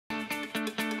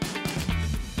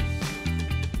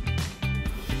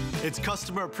It's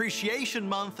Customer Appreciation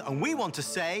Month, and we want to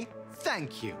say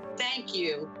thank you. Thank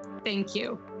you. Thank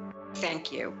you.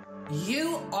 Thank you.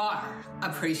 You are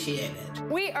appreciated.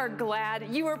 We are glad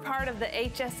you are part of the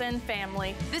HSN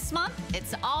family. This month,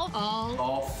 it's all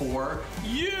for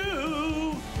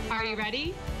you. Are you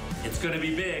ready? It's gonna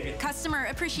be big. Customer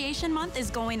Appreciation Month is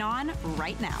going on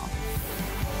right now.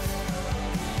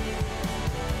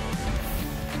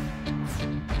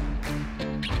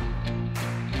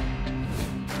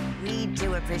 We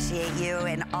do appreciate you,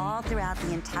 and all throughout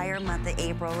the entire month of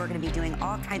April, we're going to be doing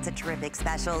all kinds of terrific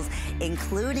specials,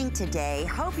 including today.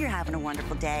 Hope you're having a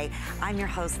wonderful day. I'm your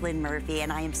host, Lynn Murphy,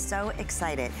 and I am so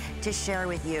excited to share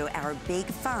with you our big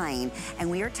find, and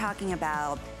we are talking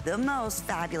about the most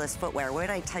fabulous footwear. Where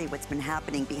did I tell you what's been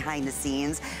happening behind the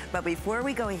scenes? But before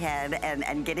we go ahead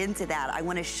and get into that, I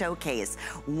want to showcase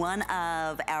one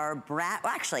of our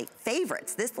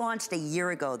favorites. This launched a year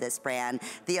ago, this brand.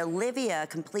 The Olivia,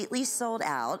 completely sold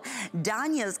out.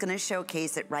 Danya's gonna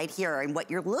showcase it right here. And what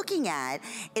you're looking at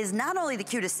is not only the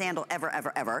cutest sandal ever,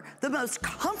 ever, ever, the most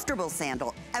comfortable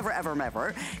sandal ever, ever,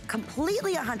 ever,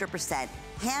 completely 100%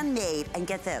 handmade. And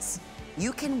get this,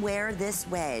 you can wear this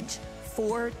wedge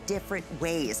 4 different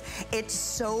ways. It's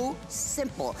so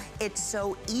simple, it's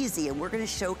so easy, and we're gonna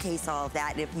showcase all of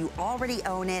that. And if you already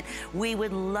own it, we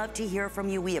would love to hear from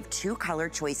you. We have 2 color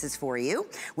choices for you.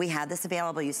 We have this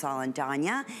available, you saw on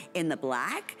Danya, in the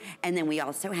black, and then we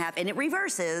also have, and it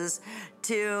reverses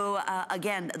to,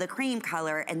 again, the cream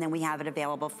color, and then we have it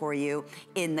available for you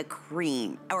in the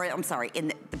cream, or I'm sorry,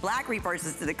 in the black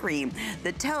reverses to the cream.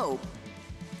 The toe,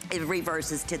 it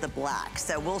reverses to the black.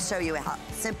 So we'll show you how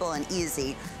simple and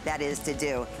easy that is to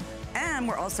do. And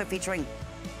we're also featuring,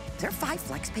 is there 5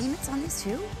 flex payments on this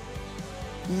too?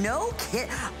 No kid,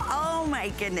 oh my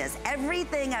goodness.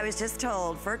 Everything I was just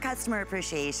told for Customer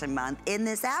Appreciation Month in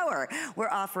this hour, we're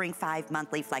offering 5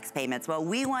 monthly flex payments. Well,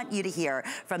 we want you to hear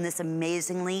from this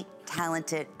amazingly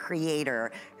talented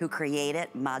creator who created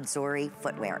Modzori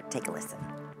Footwear. Take a listen.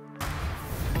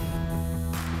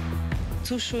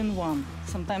 2 shoe in 1.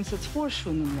 Sometimes it's 4 shoe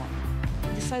in 1.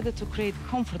 I decided to create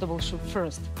comfortable shoe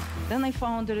first. Then I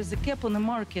found there is a gap on the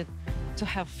market to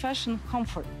have fashion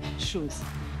comfort shoes.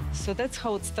 So that's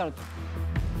how it started.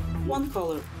 1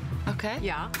 color. Okay.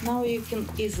 Yeah. Now you can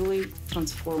easily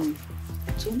transform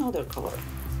to another color.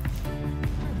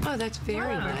 Oh, that's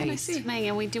very nice.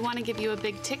 Megan, we do want to give you a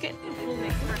big ticket.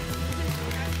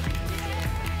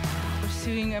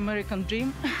 Pursuing American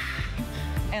dream.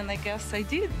 And I guess I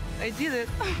did it.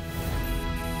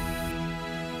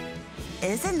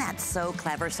 Isn't that so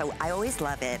clever? So I always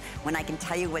love it when I can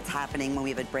tell you what's happening when we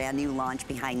have a brand new launch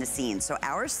behind the scenes. So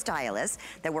our stylists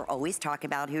that we're always talking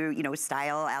about who, you know,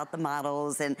 style out the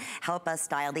models and help us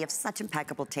style, they have such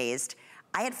impeccable taste.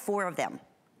 I had 4 of them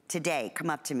today come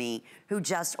up to me who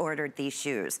just ordered these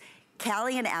shoes.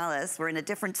 Callie and Alice were in a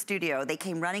different studio. They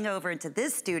came running over into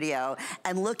this studio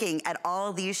and looking at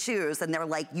all these shoes, and they're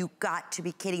like, you got to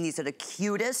be kidding, these are the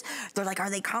cutest. They're like, are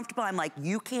they comfortable? I'm like,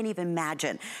 you can't even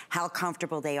imagine how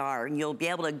comfortable they are. And you'll be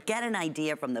able to get an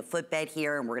idea from the footbed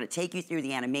here, and we're gonna take you through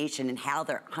the animation and how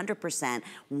they're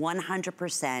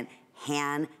 100%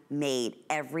 handmade,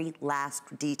 every last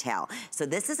detail. So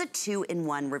this is a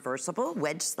 2-in-1 reversible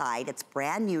wedge slide. It's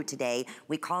brand new today.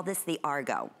 We call this the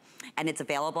Argo. And it's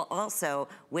available also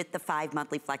with the 5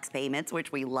 monthly flex payments,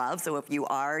 which we love. So if you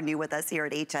are new with us here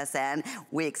at HSN,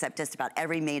 we accept just about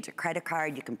every major credit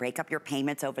card. You can break up your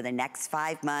payments over the next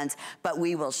 5 months, but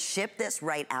we will ship this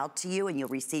right out to you and you'll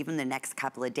receive them the next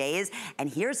couple of days. And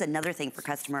here's another thing for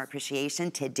customer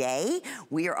appreciation. Today,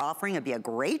 we are offering, it'd be a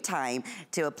great time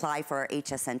to apply for our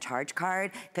HSN charge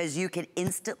card because you can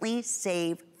instantly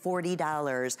save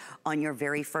 $40 on your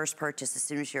very first purchase as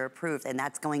soon as you're approved, and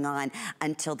that's going on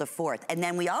until the 4th. And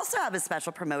then we also have a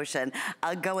special promotion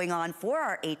going on for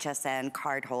our HSN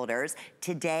card holders.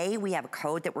 Today, we have a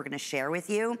code that we're gonna share with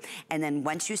you, and then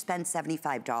once you spend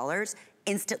 $75,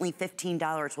 instantly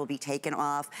 $15 will be taken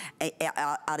off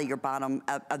out of your bottom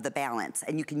of the balance.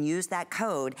 And you can use that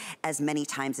code as many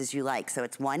times as you like. So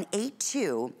it's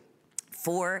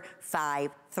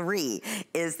 182453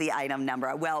 is the item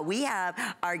number. Well, we have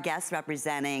our guests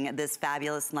representing this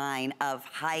fabulous line of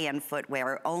high-end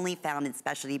footwear only found in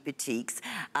specialty boutiques.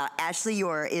 Ashley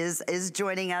Yor is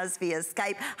joining us via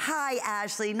Skype. Hi,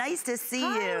 Ashley. Nice to see you.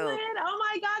 Hi, Lynn. Oh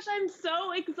my gosh, I'm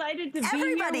so excited to be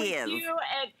here with you.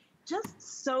 And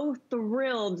just so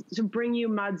thrilled to bring you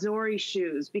Modzori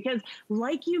shoes because,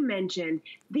 like you mentioned,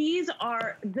 these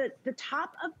are the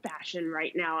top of fashion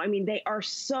right now. I mean, they are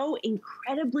so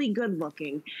incredibly good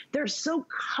looking. They're so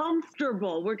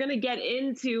comfortable. We're going to get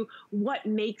into what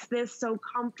makes this so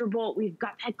comfortable. We've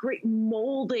got that great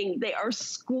molding. They are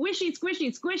squishy,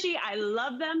 squishy, squishy. I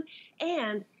love them.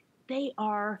 And they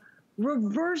are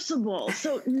reversible.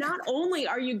 So not only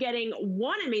are you getting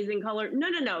one amazing color,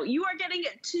 no, you are getting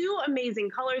two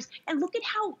amazing colors. And look at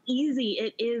how easy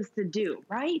it is to do,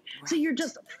 right? So you're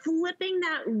just flipping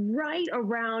that right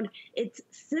around. It's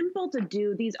simple to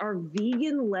do. These are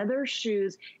vegan leather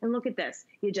shoes. And look at this.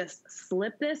 You just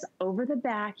slip this over the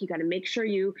back. You got to make sure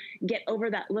you get over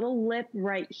that little lip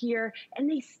right here, and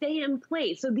they stay in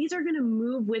place. So these are going to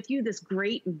move with you, this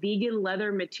great vegan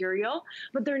leather material,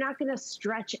 but they're not going to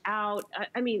stretch out.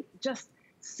 I mean, just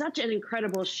such an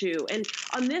incredible shoe. And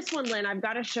on this one, Lynn, I've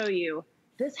got to show you,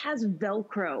 this has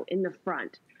Velcro in the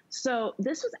front. So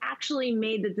this was actually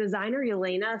made, the designer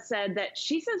Yelena said that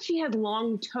she said she had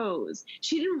long toes.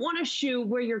 She didn't want a shoe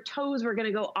where your toes were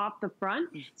gonna go off the front.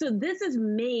 So this is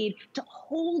made to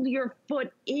hold your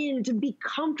foot in, to be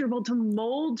comfortable, to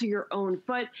mold to your own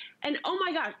foot. And oh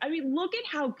my gosh, I mean, look at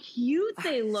how cute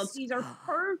they look. These are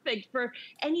perfect for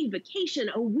any vacation,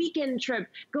 a weekend trip,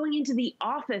 going into the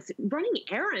office, running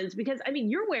errands, because I mean,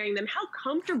 you're wearing them. How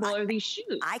comfortable are these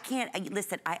shoes? I can't,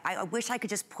 listen, I wish I could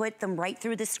just put them right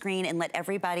through the screen and let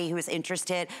everybody who is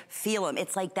interested feel them.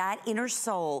 It's like that inner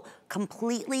sole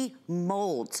completely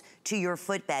molds to your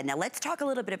footbed. Now let's talk a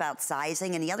little bit about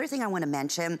sizing. And the other thing I want to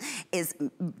mention is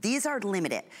these are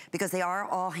limited because they are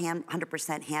all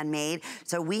 100% handmade.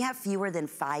 So we have fewer than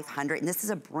 500, and this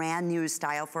is a brand new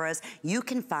style for us. You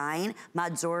can find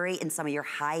Modzori in some of your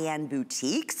high-end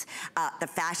boutiques. The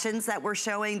fashions that we're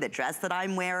showing, the dress that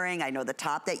I'm wearing, I know the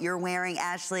top that you're wearing,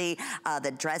 Ashley,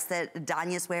 the dress that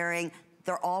Danya's wearing,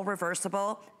 they're all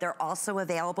reversible. They're also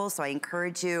available, so I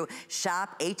encourage you,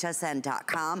 shop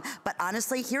hsn.com. But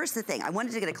honestly, here's the thing. I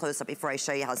wanted to get a close-up before I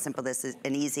show you how simple this is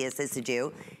and easy this is to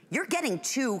do. You're getting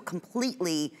two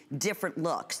completely different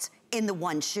looks in the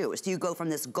one shoe. So you go from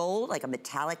this gold, like a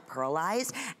metallic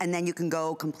pearlized, and then you can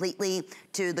go completely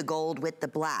to the gold with the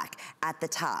black at the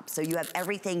top. So you have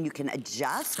everything you can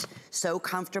adjust so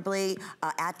comfortably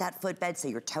at that footbed, so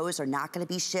your toes are not gonna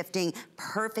be shifting.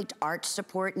 Perfect arch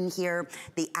support in here.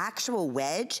 The actual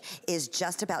wedge is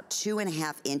just about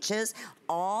 2.5 inches.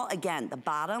 All, again, the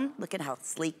bottom, look at how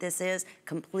sleek this is,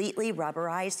 completely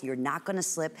rubberized. You're not gonna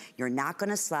slip, you're not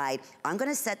gonna slide. I'm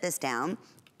gonna set this down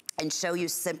and show you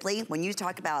simply, when you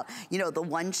talk about, you know, the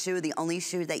one shoe, the only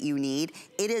shoe that you need,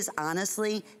 it is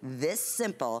honestly this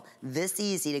simple, this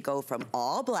easy to go from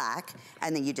all black,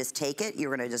 and then you just take it, you're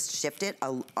gonna just shift it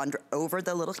over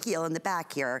the little heel in the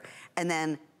back here, and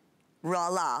then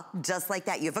voila, just like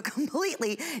that. You have a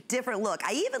completely different look.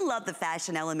 I even love the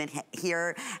fashion element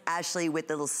here, Ashley, with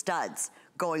the little studs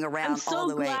going around all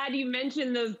the way. I'm so glad you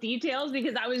mentioned those details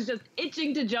because I was just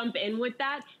itching to jump in with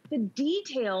that. The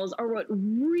details are what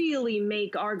really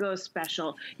make Argo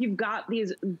special. You've got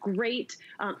these great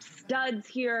studs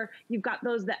here. You've got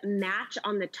those that match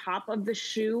on the top of the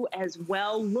shoe as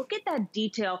well. Look at that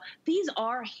detail. These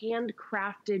are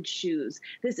handcrafted shoes.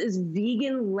 This is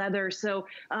vegan leather, so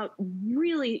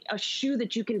really a shoe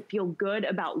that you can feel good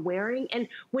about wearing. And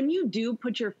when you do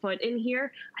put your foot in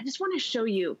here, I just want to show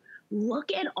you,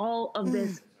 look at all of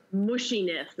this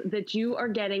mushiness that you are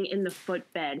getting in the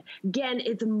footbed. Again,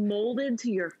 it's molded to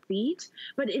your feet,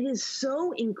 but it is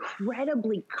so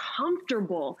incredibly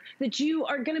comfortable that you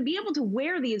are going to be able to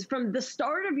wear these from the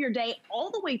start of your day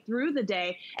all the way through the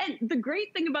day. And the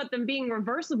great thing about them being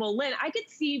reversible, Lynn, I could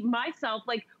see myself,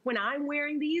 like when I'm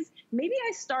wearing these, maybe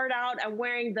I start out, I'm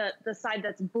wearing the side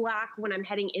that's black when I'm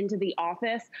heading into the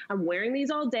office. I'm wearing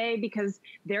these all day because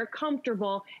they're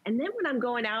comfortable. And then when I'm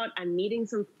going out, I'm meeting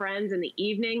some friends in the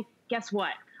evening, guess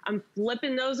what? I'm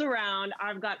flipping those around.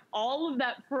 I've got all of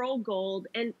that pearl gold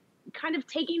and kind of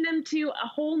taking them to a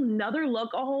whole nother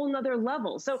look, a whole nother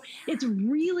level. So it's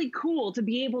really cool to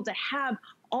be able to have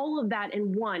all of that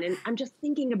in one. And I'm just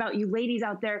thinking about you ladies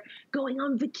out there going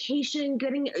on vacation,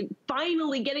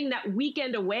 finally getting that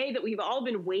weekend away that we've all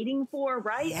been waiting for,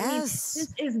 right? Yes. I mean,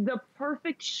 this is the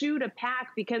perfect shoe to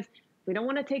pack because We don't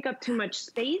want to take up too much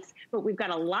space, but we've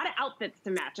got a lot of outfits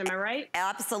to match. Am I right?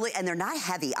 Absolutely, and they're not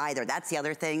heavy either. That's the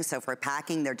other thing. So for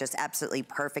packing, they're just absolutely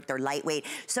perfect. They're lightweight.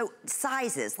 So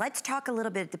sizes, let's talk a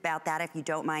little bit about that if you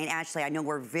don't mind. Ashley, I know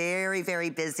we're very, very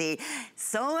busy.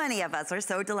 So many of us are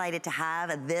so delighted to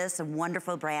have this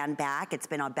wonderful brand back. It's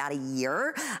been about a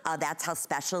year. That's how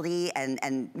specialty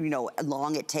and you know,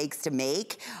 long it takes to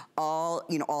make all,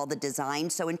 you know, all the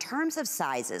designs. So in terms of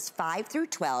sizes, 5 through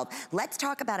 12, let's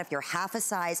talk about if you're half a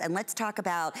size, and let's talk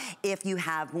about if you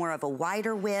have more of a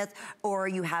wider width or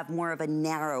you have more of a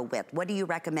narrow width. What do you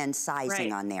recommend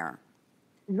sizing on there?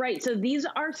 Right, so these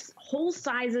are whole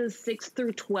sizes 6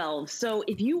 through 12. So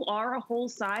if you are a whole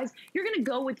size, you're gonna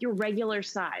go with your regular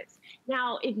size.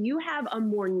 Now, if you have a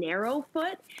more narrow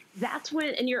foot, that's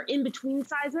when, and you're in between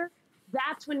sizer,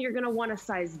 that's when you're gonna wanna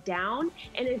size down.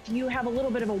 And if you have a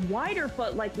little bit of a wider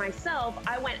foot like myself,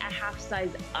 I went a half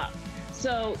size up.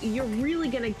 So you're really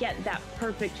gonna get that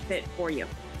perfect fit for you.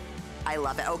 I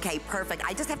love it. Okay, perfect.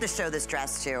 I just have to show this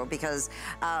dress too because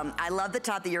I love the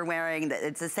top that you're wearing.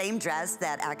 It's the same dress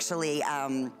that actually,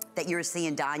 that you're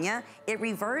seeing Danya. It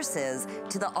reverses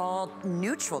to the all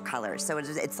neutral colors. So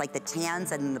it's like the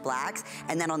tans and the blacks.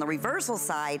 And then on the reversal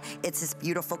side, it's this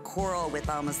beautiful coral with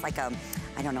almost like a,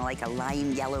 I don't know, like a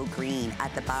lime yellow green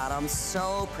at the bottom.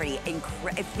 So pretty.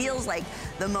 It feels like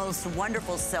the most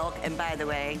wonderful silk. And by the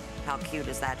way, how cute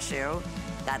is that shoe?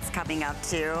 That's coming up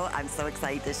too. I'm so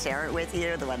excited to share it with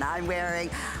you, the one I'm wearing.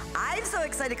 I'm so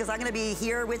excited because I'm gonna be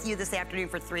here with you this afternoon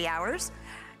for 3 hours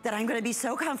that I'm gonna be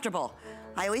so comfortable.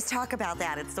 I always talk about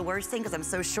that. It's the worst thing because I'm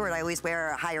so short. I always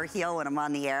wear a higher heel when I'm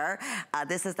on the air.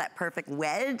 This is that perfect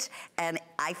wedge, and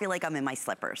I feel like I'm in my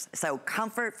slippers. So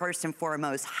comfort first and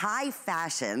foremost, high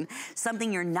fashion,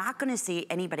 something you're not gonna see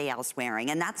anybody else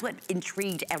wearing. And that's what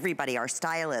intrigued everybody, our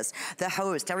stylist, the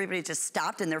host, everybody just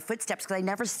stopped in their footsteps because I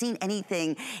never seen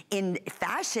anything in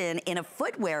fashion in a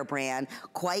footwear brand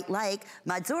quite like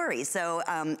Modzori. So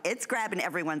it's grabbing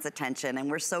everyone's attention, and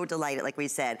we're so delighted, like we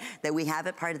said, that we have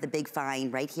it part of the big find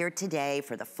right here today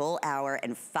for the full hour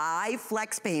and 5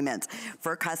 flex payments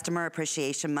for Customer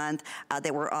Appreciation Month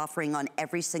that we're offering on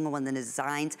every single one of the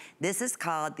designs. This is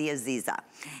called the Aziza,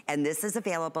 and this is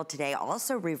available today,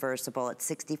 also reversible at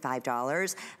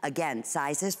 $65. Again,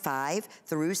 sizes 5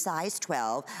 through size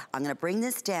 12. I'm gonna bring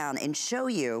this down and show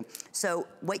you. So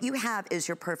what you have is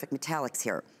your perfect metallics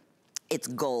here. It's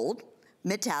gold,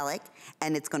 metallic,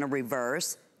 and it's gonna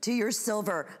reverse to your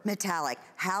silver metallic.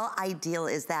 How ideal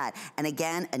is that? And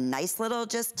again, a nice little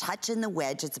just touch in the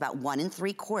wedge. It's about 1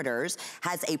 3/4,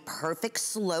 has a perfect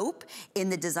slope in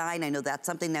the design. I know that's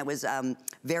something that was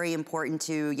very important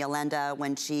to Yolanda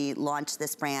when she launched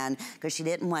this brand, because she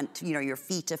didn't want, you know, your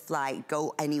feet to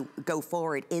go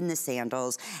forward in the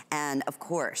sandals. And of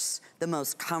course, the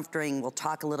most comforting, we'll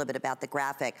talk a little bit about the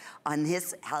graphic on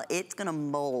this, how it's gonna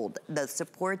mold the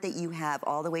support that you have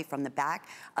all the way from the back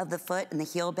of the foot and the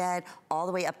heel bed all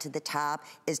the way up to the top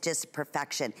is just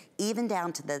perfection. Even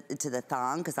down to the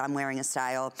thong, because I'm wearing a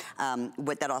style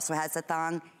that also has a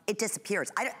thong. It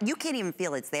disappears. You can't even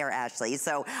feel it's there, Ashley.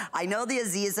 So I know the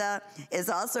Aziza is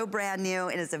also brand new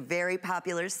and is a very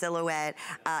popular silhouette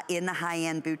in the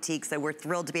high-end boutique. So we're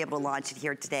thrilled to be able to launch it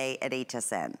here today at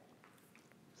HSN.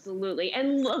 Absolutely.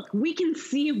 And look, we can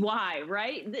see why,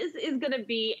 right? This is going to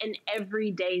be an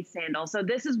everyday sandal. So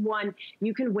this is one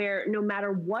you can wear no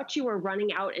matter what you are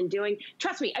running out and doing.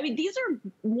 Trust me, I mean, these are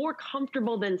more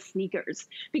comfortable than sneakers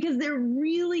because they're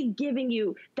really giving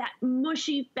you that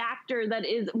mushy factor that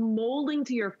is molding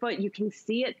to your foot. You can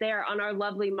see it there on our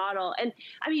lovely model. And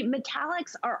I mean,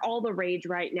 metallics are all the rage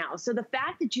right now. So the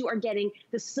fact that you are getting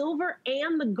the silver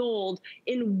and the gold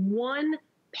in one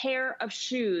pair of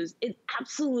shoes is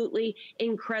absolutely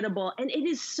incredible. And it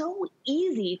is so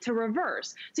easy to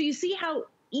reverse. So you see how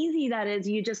easy that is.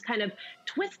 You just kind of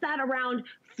twist that around,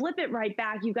 flip it right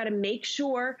back. You've got to make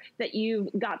sure that you've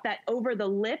got that over the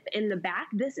lip in the back.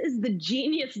 This is the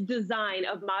genius design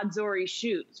of Modzori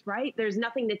shoes, right? There's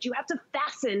nothing that you have to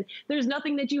fasten. There's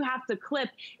nothing that you have to clip.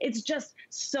 It's just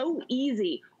so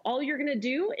easy. All you're going to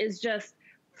do is just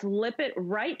flip it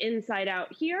right inside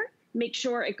out here. Make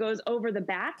sure it goes over the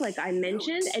back, like I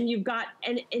mentioned, and you've got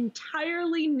an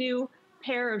entirely new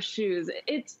pair of shoes.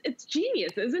 It's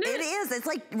genius, isn't it? It is. It's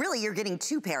like, really, you're getting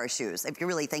 2 pair of shoes, if you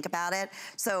really think about it.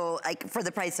 So, like, for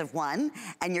the price of 1,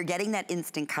 and you're getting that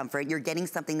instant comfort. You're getting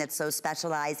something that's so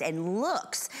specialized and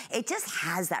looks, it just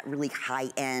has that really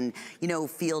high-end, you know,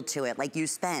 feel to it. Like, you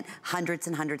spent hundreds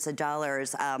and hundreds of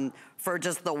dollars for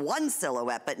just the one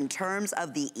silhouette, but in terms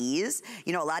of the ease,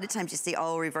 you know, a lot of times you see,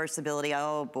 oh, reversibility,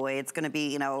 oh boy, it's gonna be,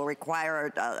 you know,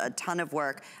 require a ton of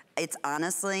work. It's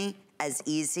honestly as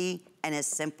easy and as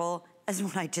simple as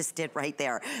what I just did right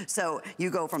there. So you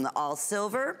go from the all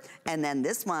silver, and then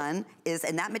this one is,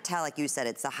 and that metallic, you said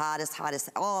it's the hottest,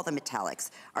 all the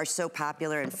metallics are so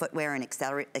popular in footwear and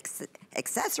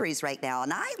accessories right now,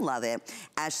 and I love it,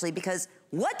 Ashley, because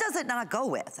what does it not go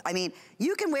with? I mean,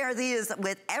 you can wear these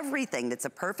with everything. It's a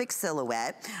perfect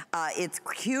silhouette. It's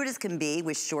cute as can be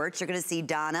with shorts. You're gonna see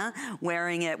Donna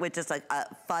wearing it with just a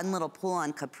fun little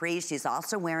pull-on capri. She's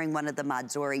also wearing one of the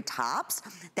Modzori tops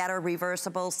that are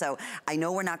reversible. So I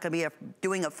know we're not gonna be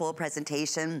doing a full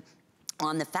presentation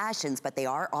on the fashions, but they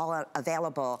are all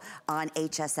available on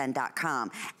hsn.com.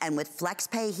 And with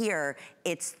FlexPay here,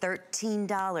 it's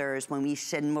 $13 when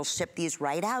we'll ship these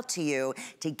right out to you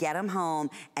to get them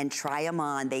home and try them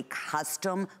on. They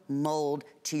custom mold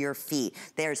to your feet.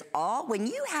 There's when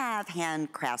you have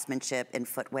hand craftsmanship in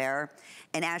footwear,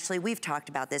 and Ashley, we've talked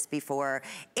about this before,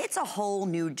 it's a whole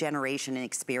new generation and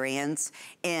experience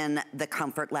in the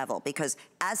comfort level, because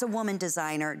as a woman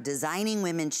designer, designing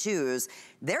women's shoes,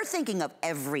 they're thinking of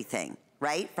everything,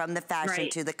 right? From the fashion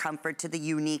to the comfort to the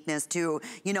uniqueness to,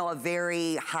 you know, a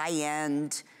very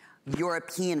high-end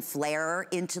European flair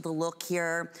into the look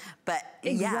here. But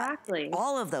yeah,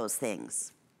 all of those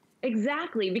things.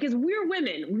 Exactly, because we're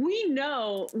women. We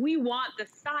know we want the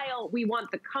style, we want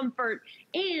the comfort,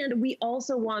 and we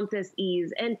also want this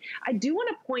ease. And I do want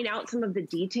to point out some of the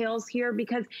details here,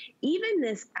 because even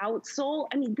this outsole,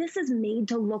 I mean, this is made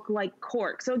to look like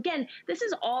cork. So again, this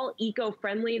is all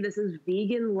eco-friendly. This is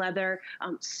vegan leather,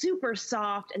 super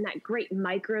soft, and that great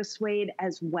micro suede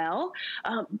as well.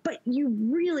 But you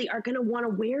really are going to want to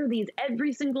wear these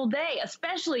every single day,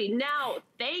 especially now.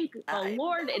 Thank the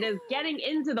Lord, it is getting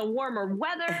into the warmer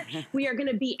weather. We are going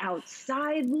to be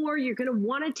outside more. You're going to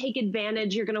want to take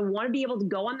advantage. You're going to want to be able to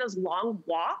go on those long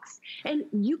walks, and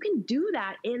you can do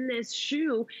that in this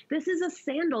shoe. This is a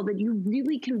sandal that you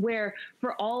really can wear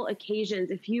for all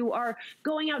occasions. If you are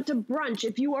going out to brunch,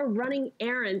 if you are running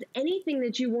errands, anything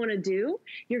that you want to do,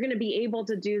 you're going to be able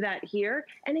to do that here.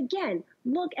 And again,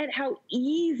 look at how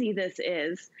easy this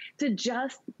is to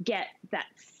just get that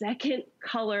second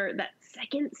color, that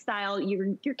second style.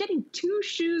 You're getting 2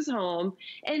 shoes home,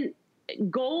 and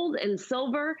gold and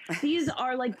silver, these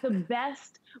are like the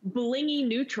best blingy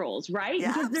neutrals, right?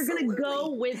 Yeah, because they're going to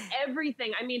go with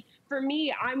everything. I mean, for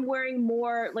me, I'm wearing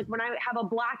more, like when I have a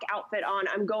black outfit on,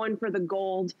 I'm going for the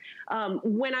gold.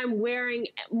 When I'm wearing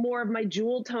more of my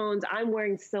jewel tones, I'm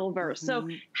wearing silver. So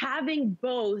having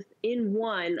both in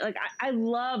one, like I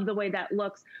love the way that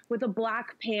looks with a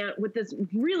black pant with this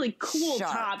really cool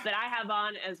top that I have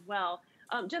on as well.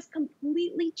 Just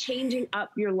completely changing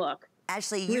up your look.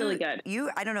 Ashley, really good.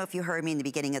 I don't know if you heard me in the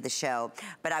beginning of the show,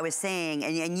 but I was saying,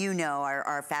 and you know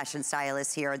our fashion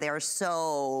stylists here, they're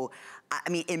so, I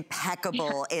mean,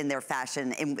 impeccable in their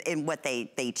fashion, in what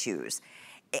they choose.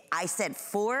 I said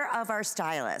 4 of our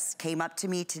stylists came up to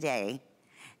me today,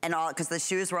 and all, because the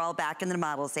shoes were all back in the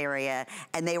models area,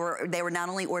 and they were not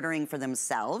only ordering for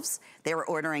themselves, they were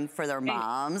ordering for their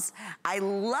moms. I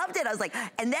loved it. I was like,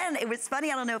 and then it was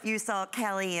funny, I don't know if you saw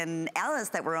Kelly and Alice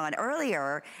that were on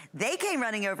earlier. They came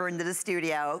running over into the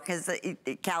studio, because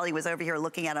Callie was over here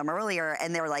looking at them earlier,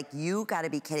 and they were like, you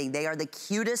gotta be kidding. They are the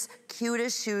cutest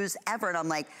shoes ever. And I'm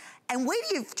like, and wait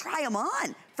till you try them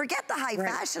on. Forget the high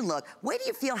fashion look. Wait till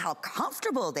you feel how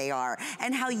comfortable they are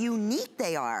and how unique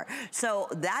they are. So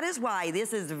that is why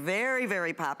this is very,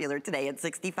 very popular today at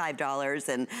 $65.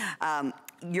 And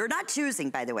you're not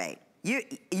choosing, by the way.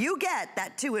 You get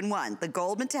that 2-in-1, the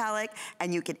gold metallic,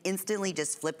 and you can instantly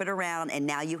just flip it around, and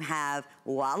now you have,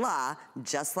 voila,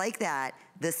 just like that,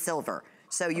 the silver.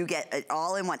 So you get it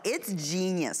all in one. It's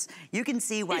genius. You can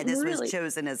see why this was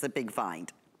chosen as a big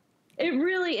find. It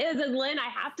really is. And Lynn, I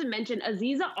have to mention,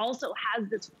 Aziza also has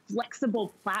this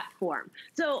flexible platform.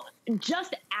 So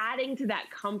just adding to that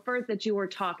comfort that you were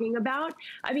talking about,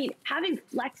 I mean, having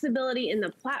flexibility in the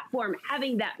platform,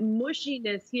 having that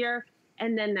mushiness here,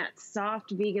 and then that soft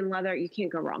vegan leather, you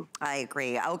can't go wrong. I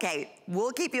agree. Okay,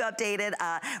 we'll keep you updated.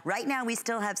 Right now, we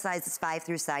still have sizes 5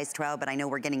 through size 12, but I know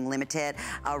we're getting limited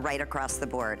right across the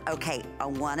board. Okay, I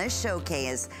wanna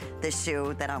showcase the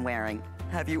shoe that I'm wearing.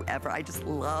 Have you ever? I just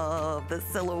love the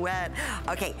silhouette.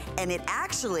 Okay, and it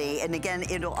actually, and again,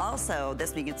 it'll also,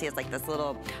 this you can see it's like this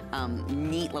little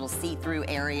neat little see-through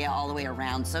area all the way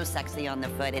around, so sexy on the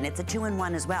foot, and it's a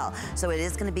 2-in-1 as well. So it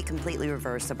is gonna be completely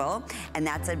reversible, and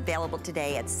that's available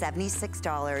today at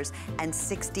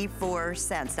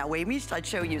 $76.64. Now wait, let me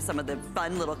show you some of the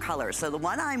fun little colors. So the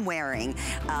one I'm wearing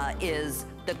is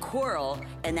the coral,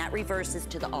 and that reverses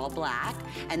to the all black.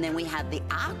 And then we have the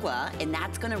aqua, and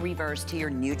that's gonna reverse to your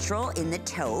neutral in the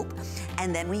taupe.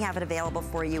 And then we have it available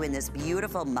for you in this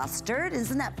beautiful mustard.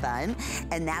 Isn't that fun?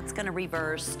 And that's gonna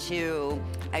reverse to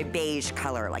a beige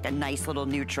color, like a nice little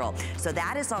neutral. So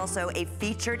that is also a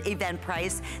featured event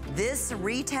price. This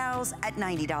retails at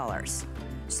 $90.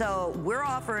 So we're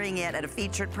offering it at a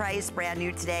featured price, brand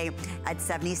new today, at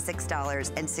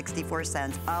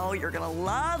 $76.64. Oh, you're gonna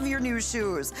love your new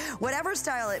shoes, whatever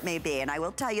style it may be. And I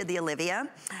will tell you, the Olivia,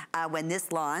 when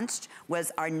this launched,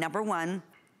 was our #1,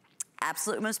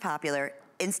 absolute most popular,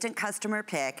 instant customer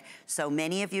pick. So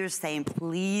many of you are saying,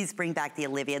 please bring back the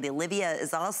Olivia. The Olivia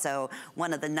is also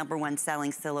one of the #1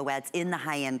 selling silhouettes in the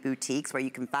high-end boutiques where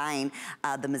you can find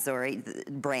the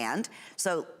Modzori brand.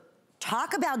 So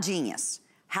talk about genius.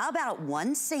 How about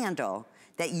one sandal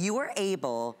that you are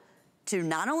able to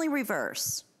not only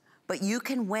reverse, but you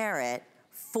can wear it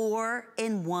 4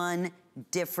 in 1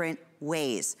 different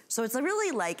ways. So it's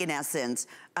really like, in essence,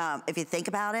 if you think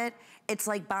about it, it's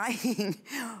like buying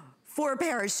 4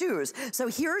 pair of shoes. So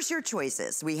here's your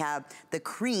choices. We have the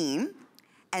cream,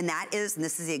 and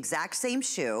this is the exact same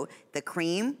shoe. The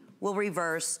cream will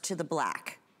reverse to the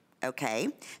black, okay?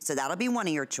 So that'll be one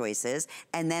of your choices.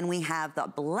 And then we have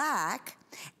the black,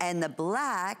 and the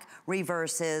black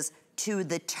reverses to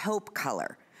the taupe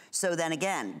color. So then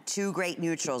again, 2 great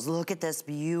neutrals. Look at this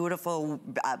beautiful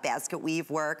basket weave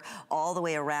work all the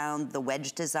way around, the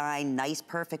wedge design, nice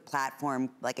perfect platform.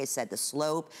 Like I said, the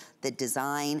slope, the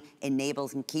design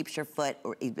enables and keeps your foot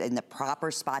in the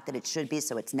proper spot that it should be,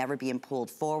 so it's never being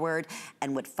pulled forward.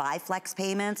 And with 5 flex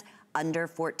payments, under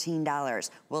 $14.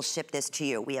 We'll ship this to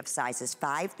you. We have sizes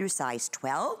 5 through size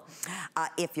 12.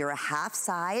 If you're a half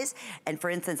size, and for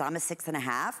instance, I'm a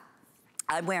 6.5,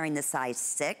 I'm wearing the size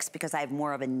 6 because I have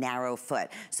more of a narrow foot.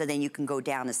 So then you can go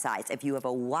down a size. If you have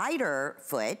a wider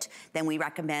foot, then we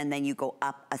recommend then you go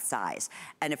up a size.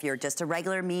 And if you're just a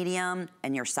regular medium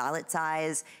and you're solid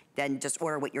size, then just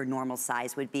order what your normal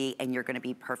size would be and you're gonna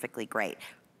be perfectly great.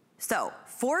 So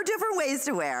 4 different ways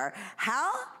to wear.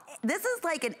 This is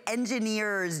like an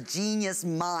engineer's genius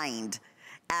mind,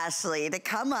 Ashley, to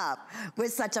come up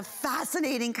with such a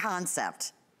fascinating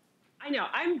concept. I know,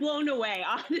 I'm blown away,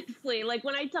 honestly. Like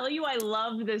when I tell you I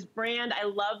love this brand, I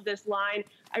love this line,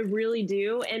 I really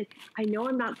do. And I know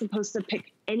I'm not supposed to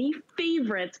pick any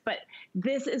favorites, but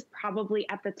this is probably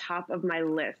at the top of my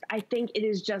list. I think it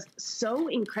is just so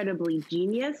incredibly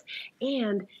genius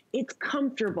and it's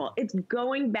comfortable. It's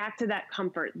going back to that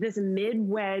comfort. This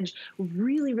mid-wedge,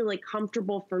 really, really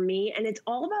comfortable for me. And it's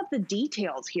all about the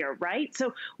details here, right?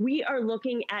 So we are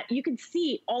looking at, you can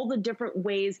see all the different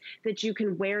ways that you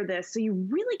can wear this. So you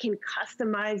really can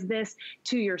customize this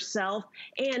to yourself.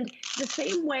 And the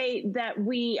same way that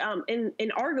we,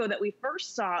 in Argo that we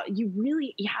first saw,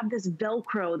 you have this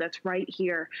Velcro that's right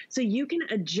here. So you can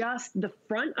adjust the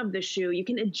front of the shoe. You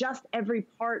can adjust every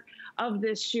part of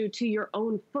this shoe to your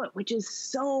own foot, which is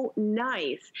so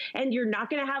nice. And you're not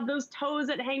gonna have those toes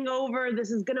that hang over. This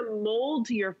is gonna mold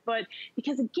to your foot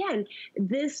because again,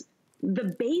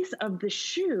 the base of the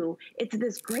shoe, it's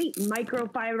this great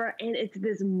microfiber and it's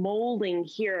this molding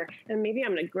here. And maybe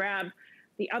I'm gonna grab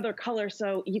the other color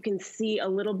so you can see a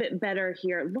little bit better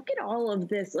here. Look at all of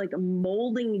this like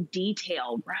molding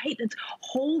detail, right? It's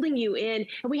holding you in.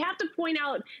 And we have to point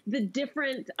out the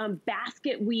different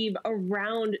basket weave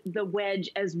around the wedge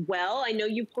as well. I know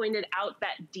you pointed out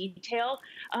that detail,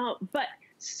 but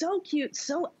so cute,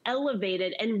 so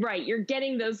elevated, and right, you're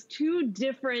getting those 2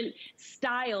 different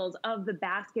styles of the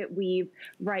basket weave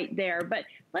right there. But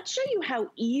let's show you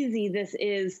how easy this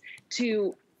is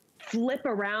to flip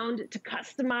around, to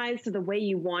customize to the way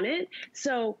you want it.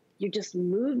 So you just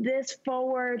move this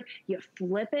forward, you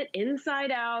flip it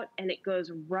inside out, and it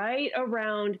goes right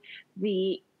around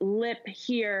the lip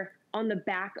here on the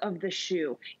back of the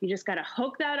shoe. You just gotta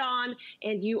hook that on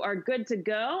and you are good to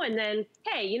go. And then,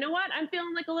 hey, you know what? I'm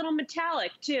feeling like a little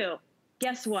metallic too.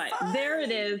 Guess what? Fun. There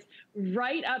it is,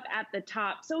 right up at the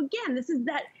top. So again, this is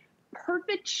that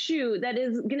perfect shoe that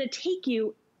is gonna take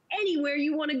you anywhere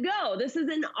you want to go. This is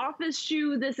an office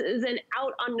shoe. This is an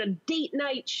out on a date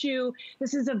night shoe.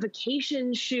 This is a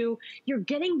vacation shoe. You're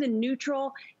getting the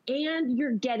neutral and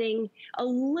you're getting a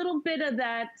little bit of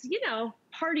that,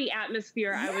 party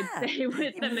atmosphere, I would say,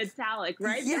 with the metallic,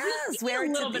 right? Yes, wear a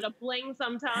little bit of bling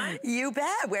sometimes. You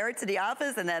bet. Wear it to the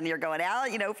office, and then you're going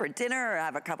out, you know, for dinner or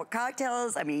have a couple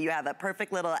cocktails. I mean, you have a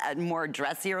perfect little more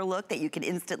dressier look that you can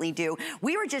instantly do.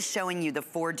 We were just showing you the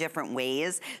 4 different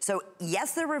ways. So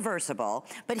yes, they're reversible,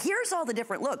 but here's all the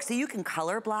different looks. So you can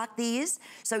color block these.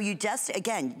 So you just,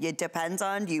 again, it depends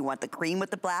on, do you want the cream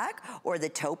with the black or the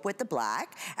taupe with the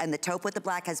black? And the taupe with the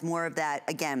black has more of that,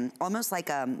 again, almost like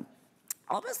a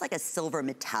silver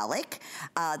metallic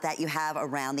that you have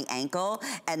around the ankle.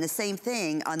 And the same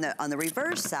thing on the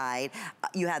reverse side,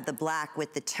 you have the black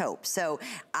with the taupe. So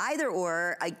either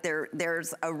or,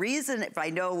 there's a reason. If I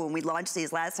know when we launched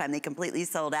these last time, they completely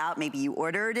sold out. Maybe you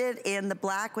ordered it in the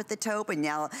black with the taupe, and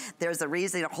now there's a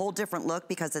reason, a whole different look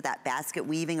because of that basket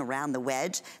weaving around the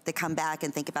wedge, to come back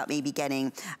and think about maybe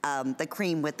getting the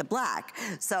cream with the black.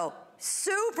 So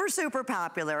super, super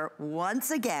popular.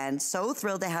 Once again, so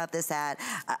thrilled to have this at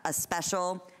a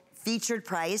special featured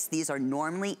price. These are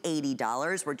normally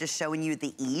 $80. We're just showing you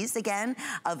the ease again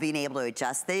of being able to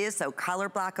adjust these. So color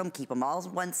block them, keep them all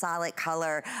one solid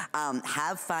color,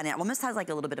 have fun. It almost has like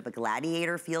a little bit of a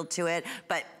gladiator feel to it,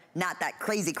 but not that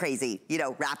crazy, you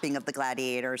know, wrapping of the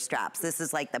gladiator straps. This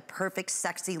is like the perfect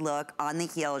sexy look on the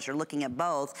heels. You're looking at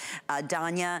both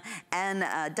Danya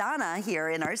and Donna here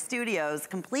in our studios.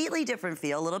 Completely different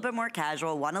feel, a little bit more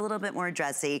casual, one a little bit more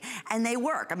dressy, and they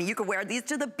work. I mean, you could wear these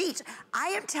to the beach. I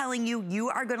am telling you, you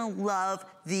are gonna love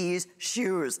these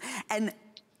shoes. And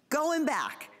going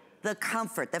back, the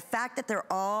comfort, the fact that they're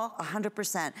all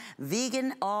 100%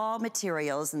 vegan, all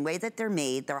materials and the way that they're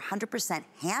made, they're 100%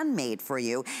 handmade for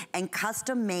you and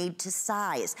custom made to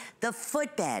size. The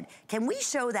footbed, can we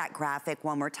show that graphic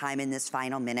one more time in this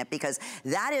final minute? Because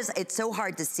that is, it's so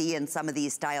hard to see in some of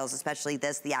these styles, especially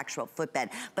this, the actual footbed.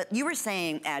 But you were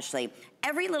saying, Ashley,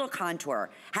 every little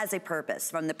contour has a purpose,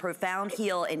 from the profound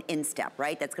heel and instep,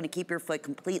 right? That's gonna keep your foot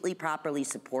completely properly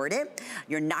supported.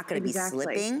 You're not gonna be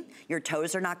slipping. Your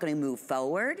toes are not gonna move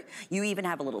forward. You even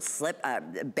have a little slip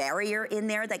barrier in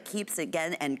there that keeps,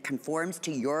 again, and conforms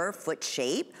to your foot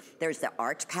shape. There's the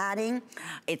arch padding.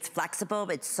 It's flexible,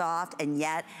 it's soft, and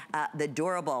yet the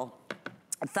durable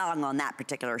thong on that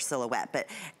particular silhouette. But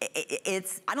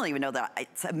it's, I don't even know that,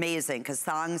 it's amazing, because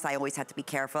thongs I always have to be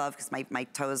careful of because my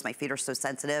toes, my feet are so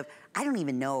sensitive. I don't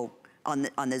even know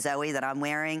on the Zoe that I'm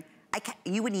wearing, I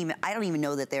don't even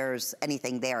know that there's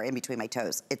anything there in between my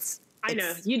toes. I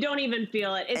know, you don't even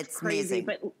feel it. It's crazy. Amazing.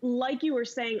 But like you were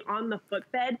saying on the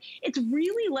footbed, it's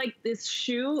really like this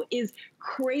shoe is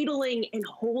cradling and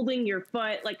holding your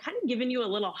foot, like kind of giving you a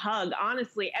little hug,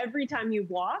 honestly, every time you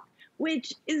walk,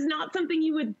 which is not something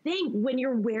you would think when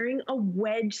you're wearing a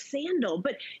wedge sandal.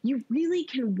 But you really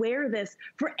can wear this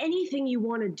for anything you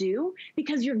want to do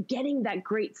because you're getting that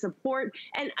great support.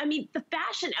 And I mean, the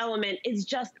fashion element is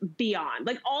just beyond.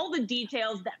 Like all the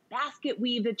details, that basket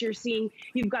weave that you're seeing,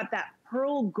 you've got that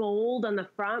pearl gold on the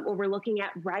front, what we're looking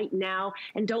at right now.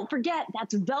 And don't forget,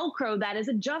 that's Velcro, that is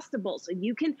adjustable. So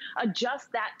you can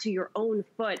adjust that to your own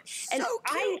foot. And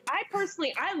I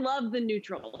personally, I love the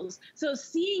neutrals. So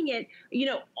seeing it, you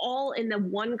know, all in the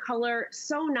one color,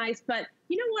 so nice. But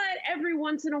you know what? Every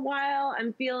once in a while,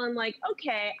 I'm feeling like,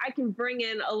 okay, I can bring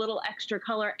in a little extra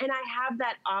color, and I have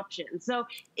that option. So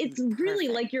it's really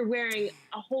like you're wearing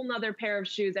a whole nother pair of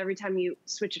shoes every time you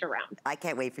switch it around. I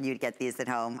can't wait for you to get these at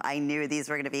home. I knew these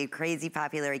were gonna be crazy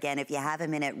popular again. If you have a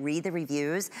minute, read the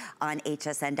reviews on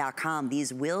hsn.com.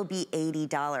 These will be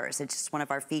 $80. It's just one of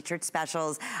our featured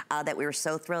specials that we were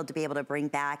so thrilled to be able to bring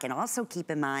back. And also keep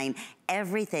in mind,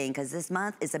 everything, because this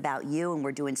month is about you and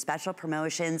we're doing special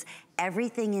promotions.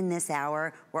 Everything in this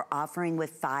hour we're offering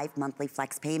with 5 monthly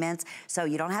flex payments. So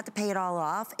you don't have to pay it all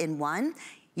off in one.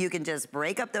 You can just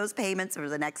break up those payments over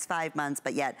the next 5 months,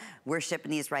 but yet we're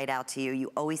shipping these right out to you.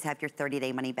 You always have your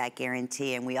 30-day money-back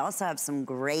guarantee, and we also have some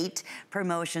great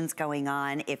promotions going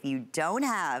on. If you don't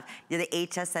have the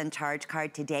HSN charge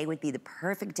card, today would be the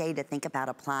perfect day to think about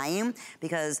applying,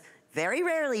 because very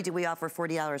rarely do we offer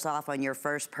 $40 off on your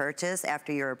first purchase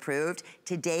after you're approved.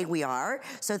 Today we are,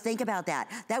 so think about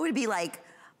that. That would be like,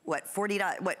 what,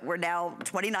 $40, what, we're now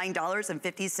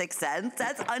 $29.56.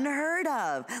 That's unheard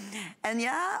of. And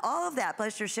yeah, all of that,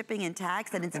 plus your shipping and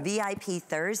tax, and it's VIP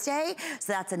Thursday.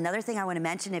 So that's another thing I wanna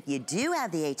mention. If you do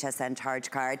have the HSN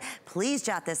charge card, please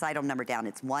jot this item number down.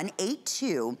 It's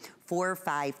 182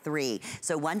 453.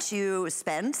 So once you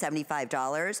spend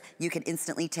 $75, you can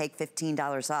instantly take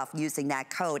 $15 off using that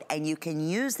code, and you can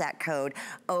use that code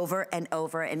over and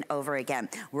over and over again.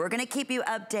 We're gonna keep you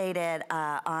updated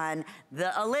on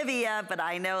the Olivia, but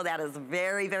I know that is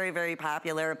very, very, very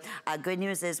popular. Good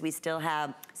news is we still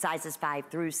have sizes 5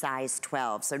 through size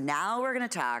 12. So now we're gonna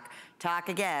talk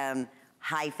again,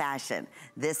 high fashion.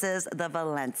 This is the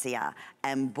Valencia,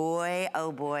 and boy,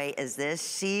 oh boy, is this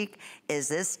chic, is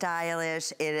this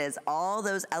stylish. It is all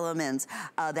those elements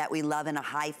that we love in a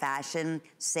high fashion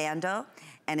sandal,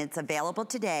 and it's available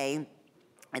today.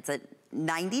 It's at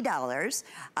 $90.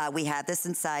 We have this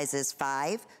in sizes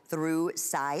 5 through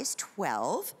size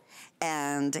 12,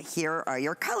 and here are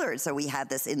your colors. So we have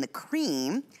this in the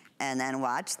cream, and then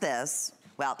watch this.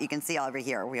 Well, you can see over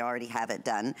here, we already have it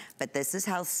done, but this is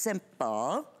how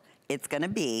simple it's gonna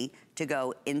be to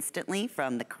go instantly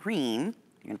from the cream.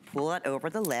 You're gonna pull it over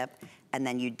the lip, and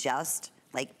then you just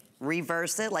like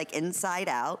reverse it like inside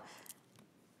out,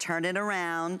 turn it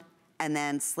around, and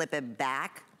then slip it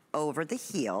back over the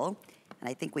heel. And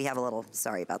I think we have a little,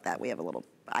 sorry about that, we have a little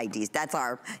IDs. That's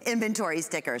our inventory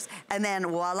stickers. And then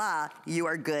voila, you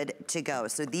are good to go.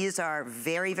 So these are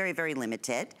very, very, very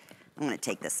limited. I'm gonna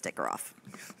take this sticker off.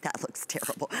 That looks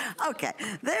terrible. Okay,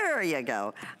 there you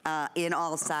go. In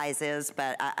all sizes,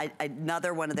 but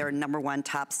another one of their #1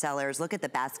 top sellers. Look at the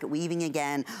basket weaving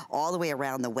again, all the way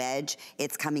around the wedge.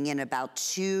 It's coming in about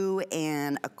 2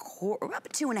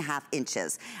 2.5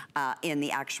 inches in the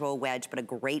actual wedge, but a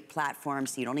great platform,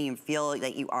 so you don't even feel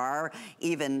that you are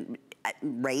even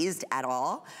raised at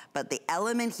all. But the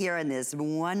element here in this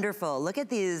wonderful, look at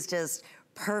these just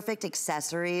perfect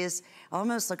accessories.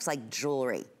 Almost looks like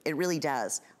jewelry. It really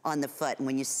does on the foot. And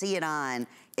when you see it on,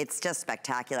 it's just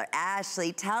spectacular.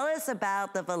 Ashley, tell us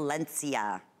about the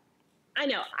Valencia. I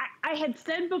know. I had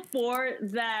said before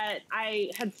that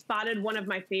I had spotted one of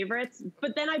my favorites,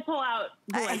 but then I pull out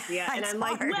Valencia and I'm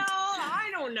like, well, I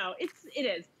don't know. It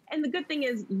is. And the good thing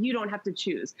is you don't have to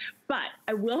choose. But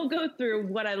I will go through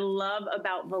what I love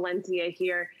about Valencia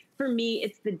here. For me,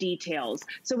 it's the details.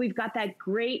 So we've got that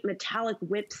great metallic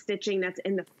whip stitching that's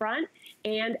in the front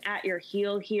and at your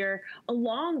heel here,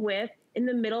 along with in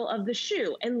the middle of the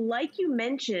shoe. And like you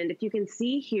mentioned, if you can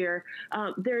see here,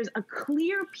 there's a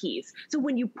clear piece. So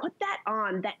when you put that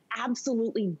on, that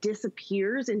absolutely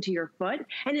disappears into your foot.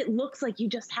 And it looks like you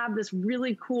just have this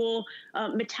really cool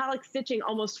metallic stitching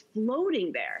almost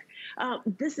floating there.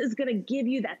 This is gonna give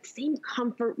you that same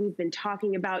comfort we've been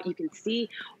talking about. You can see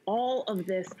all of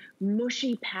this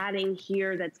mushy padding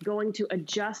here that's going to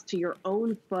adjust to your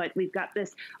own foot. We've got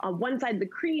this on one side the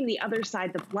cream, the other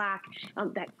side the black,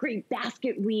 that great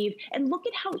basket weave. And look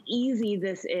at how easy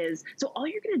this is. So all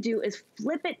you're gonna do is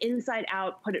flip it inside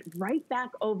out, put it right back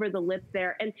over the lip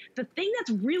there. And the thing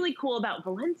that's really cool about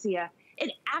Valencia,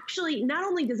 it actually, not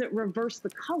only does it reverse the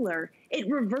color, it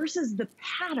reverses the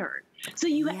pattern. So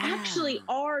you actually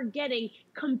are getting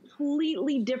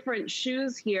completely different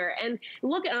shoes here. And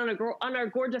look at on our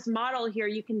gorgeous model here,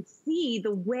 you can see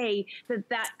the way that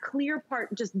that clear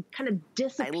part just kind of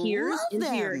disappears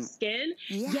into your skin.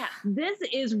 Yeah, this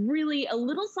is really a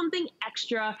little something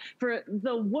extra for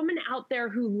the woman out there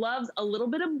who loves a little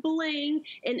bit of bling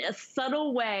in a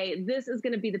subtle way. This is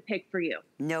going to be the pick for you.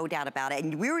 No doubt about it.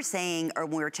 And we were saying, or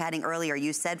when we were chatting earlier,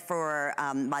 you said for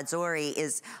Modzori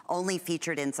is only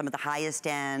featured in some of the highest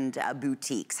end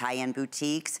boutiques, high-end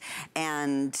boutiques.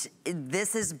 And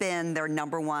this has been their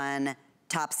 #1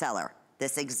 top seller.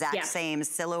 This exact same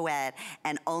silhouette,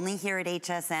 and only here at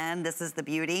HSN, this is the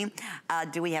beauty,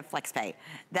 do we have FlexPay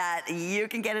that you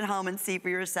can get it home and see for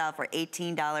yourself for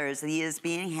 $18. It is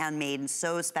being handmade and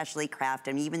so specially crafted.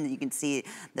 And even you can see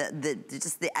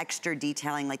just the extra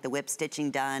detailing, like the whip stitching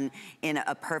done in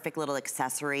a perfect little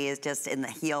accessory is just in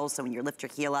the heel. So when you lift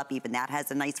your heel up, even that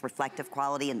has a nice reflective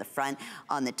quality in the front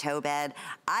on the toe bed.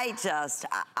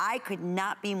 I could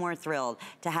not be more thrilled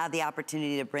to have the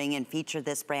opportunity to bring and feature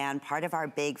this brand, part of our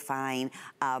big find.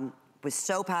 Was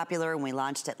so popular when we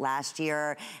launched it last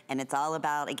year, and it's all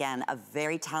about, again, a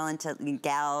very talented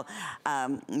gal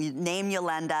named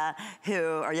Yolanda,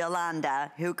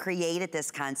 who created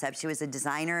this concept. She was a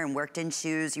designer and worked in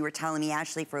shoes, you were telling me,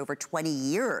 Ashley, for over 20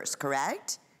 years,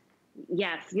 correct?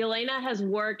 Yes, Yelena has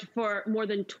worked for more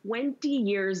than 20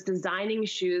 years designing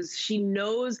shoes. She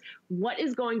knows what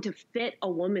is going to fit a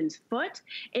woman's foot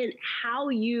and how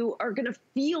you are going to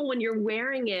feel when you're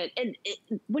wearing it. And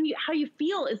how you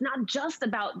feel is not just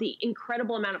about the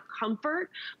incredible amount of comfort,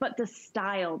 but the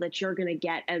style that you're going to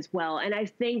get as well. And I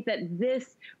think that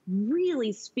this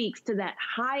really speaks to that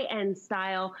high-end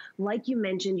style. Like you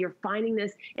mentioned, you're finding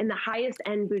this in the highest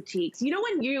end boutiques. You know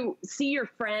when you see your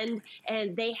friend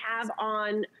and they have have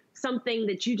on something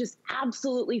that you just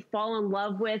absolutely fall in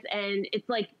love with, and it's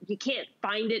like you can't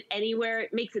find it anywhere.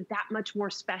 It makes it that much more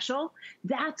special.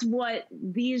 That's what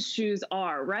these shoes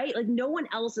are, right? Like no one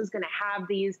else is going to have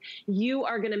these. You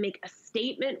are going to make a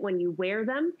statement when you wear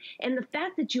them. And the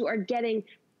fact that you are getting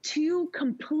two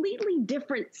completely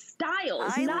different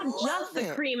styles, not just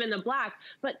the cream and the black,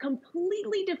 but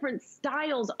completely different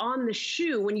styles on the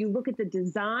shoe. When you look at the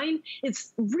design,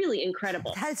 it's really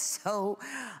incredible. That's so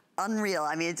unreal.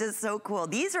 I mean, it's just so cool.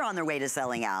 These are on their way to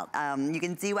selling out. You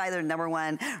can see why they're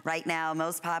 #1 right now,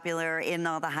 most popular in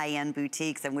all the high-end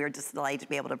boutiques, and we're just delighted to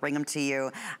be able to bring them to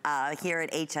you here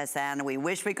at HSN. We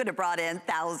wish we could have brought in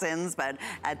thousands, but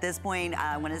at this point,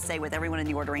 I want to say with everyone in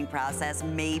the ordering process,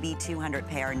 maybe 200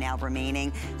 pair now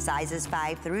remaining. Sizes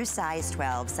 5 through size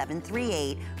 12,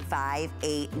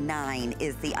 738-589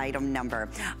 is the item number.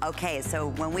 Okay,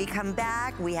 so when we come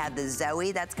back, we have the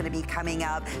Zoe that's going to be coming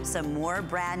up, some more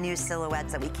brand new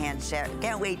silhouettes that we can't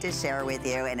wait to share with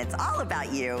you, and it's all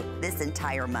about you this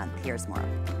entire month. Here's more.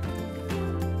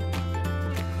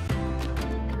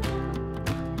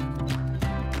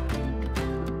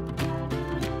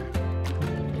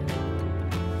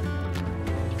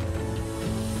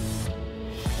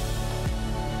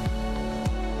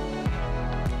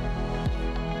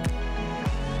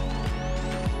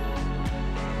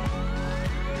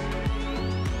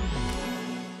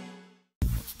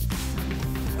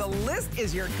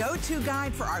 Is your go-to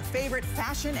guide for our favorite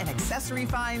fashion and accessory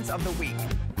finds of the week.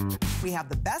 We have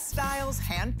the best styles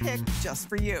handpicked just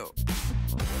for you.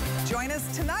 Join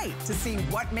us tonight to see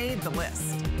what made the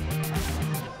list.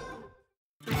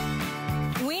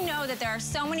 We know that there are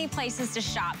so many places to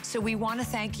shop, so we want to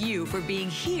thank you for being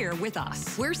here with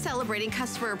us. We're celebrating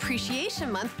Customer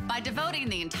Appreciation Month by devoting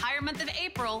the entire month of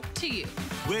April to you.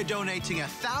 We're donating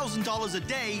 $1,000 a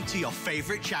day to your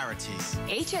favorite charities.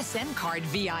 HSN card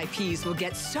VIPs will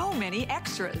get so many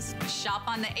extras. Shop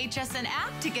on the HSN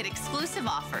app to get exclusive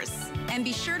offers. And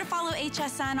be sure to follow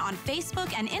HSN on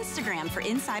Facebook and Instagram for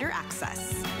insider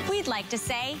access. We'd like to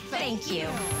say thank you.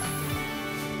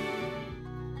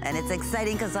 And it's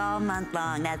exciting because all month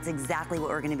long, that's exactly what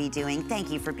we're going to be doing. Thank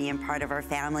you for being part of our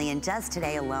family. And just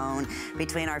today alone,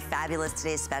 between our fabulous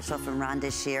Today's Special from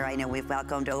Rhonda Shear, I know we've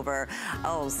welcomed over,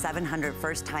 700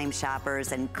 first-time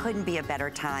shoppers, and couldn't be a better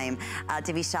time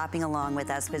to be shopping along with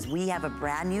us, because we have a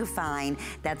brand new find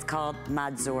that's called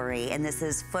Modzori. And this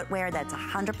is footwear that's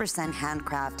 100%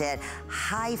 handcrafted,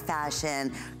 high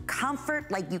fashion,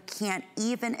 comfort like you can't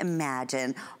even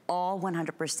imagine, all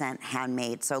 100%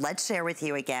 handmade. So let's share with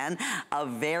you again a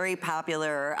very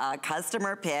popular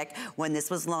customer pick when this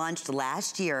was launched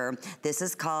last year. This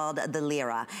is called the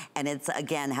Lyra, and it's,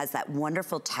 again, has that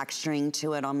wonderful texturing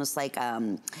to it, almost like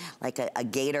a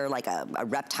gator, like a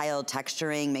reptile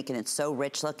texturing, making it so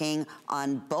rich looking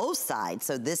on both sides.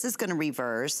 So this is gonna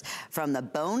reverse from the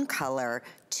bone color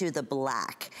to the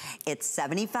black. It's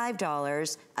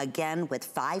 $75, again, with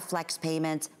 5 flex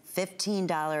payments,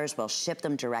 $15. We'll ship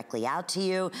them directly out to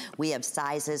you. We have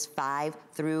sizes 5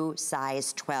 through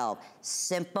size 12.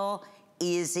 Simple,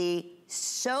 easy,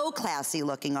 so classy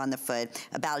looking on the foot.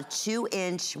 About a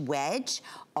 2-inch wedge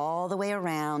all the way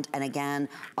around. And again,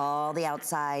 all the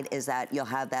outside is that you'll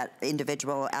have that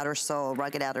individual outer sole,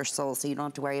 rugged outer sole, so you don't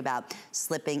have to worry about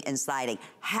slipping and sliding.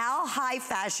 How high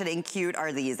fashion and cute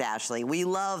are these, Ashley? We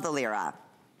love the Lyra.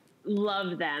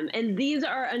 Love them. And these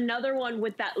are another one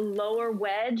with that lower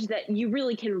wedge that you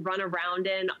really can run around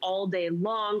in all day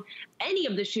long. Any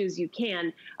of the shoes you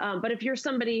can. But if you're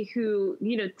somebody who,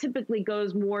 typically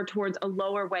goes more towards a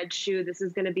lower wedge shoe, this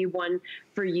is going to be one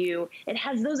for you. It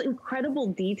has those incredible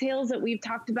details that we've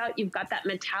talked about. You've got that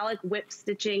metallic whip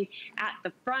stitching at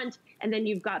the front, and then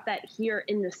you've got that here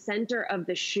in the center of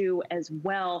the shoe as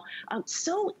well.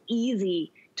 So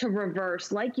easy to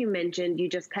reverse. Like you mentioned, you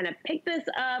just kind of pick this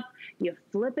up, you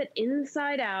flip it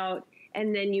inside out,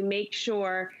 and then you make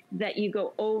sure that you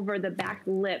go over the back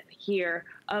lip here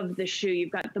of the shoe.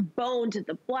 You've got the bone to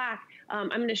the black. I'm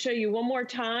going to show you one more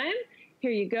time.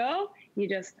 Here you go. You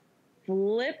just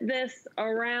flip this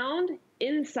around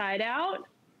inside out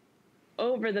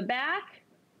over the back.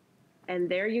 And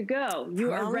there you go.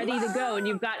 You are ready to go. And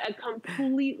you've got a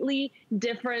completely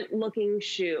different looking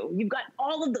shoe. You've got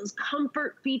all of those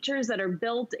comfort features that are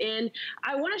built in.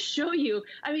 I want to show you,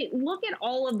 look at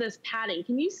all of this padding.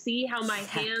 Can you see how my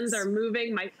hands are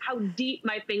moving, how deep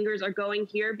my fingers are going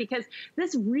here? Because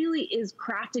this really is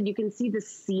crafted. You can see the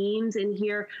seams in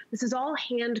here. This is all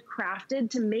handcrafted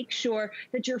to make sure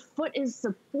that your foot is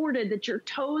supported, that your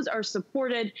toes are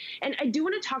supported. And I do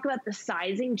want to talk about the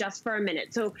sizing just for a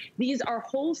minute. So these These are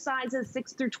whole sizes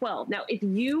 6 through 12. Now, if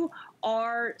you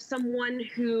are someone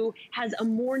who has a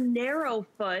more narrow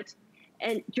foot,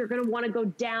 and you're going to want to go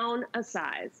down a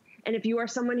size. And if you are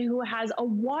someone who has a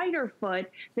wider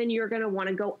foot, then you're going to want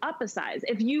to go up a size.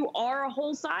 If you are a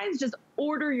whole size, just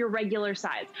order your regular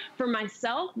size. For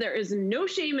myself, there is no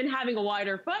shame in having a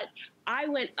wider foot. I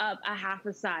went up a half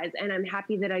a size, and I'm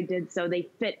happy that I did so. They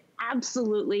fit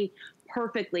absolutely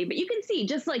perfectly. But you can see,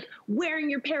 just like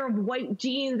wearing your pair of white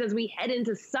jeans as we head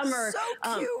into summer.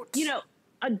 So cute. You know,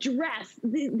 a dress,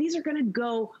 these are going to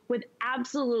go with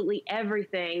absolutely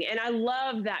everything. And I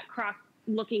love that croc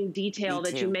looking detail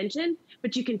that you mentioned,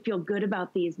 but you can feel good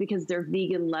about these because they're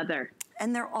vegan leather.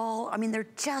 And they're all, I mean, they're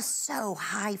just so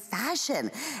high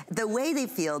fashion. The way they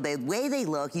feel, the way they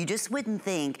look, you just wouldn't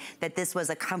think that this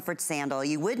was a comfort sandal.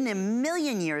 You wouldn't in a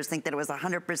million years think that it was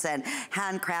 100%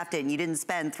 handcrafted and you didn't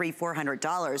spend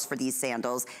 $300-400 for these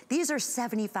sandals. These are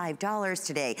 $75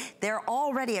 today. They're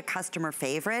already a customer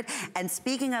favorite. And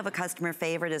speaking of a customer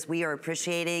favorite, as we are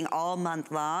appreciating all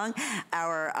month long,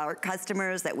 our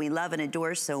customers that we love and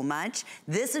adore so much,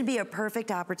 this would be a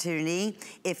perfect opportunity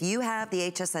if you have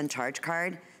the HSN charge card.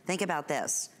 Think about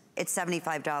this. It's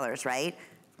 $75, right?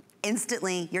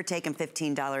 Instantly, you're taking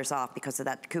 $15 off because of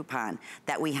that coupon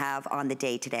that we have on the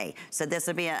day today. So this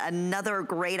would be another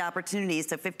great opportunity.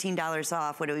 So $15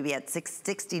 off, what do we be at,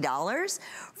 $60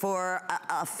 for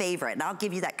a favorite? And I'll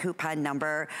give you that coupon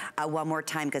number one more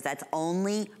time because that's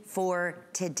only for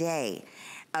today.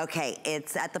 Okay,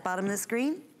 it's at the bottom of the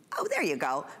screen. Oh, there you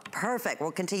go. Perfect.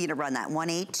 We'll continue to run that.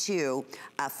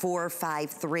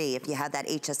 182-453 if you have that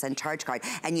HSN charge card.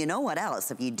 And you know what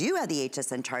else? If you do have the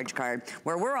HSN charge card,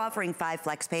 where we're offering 5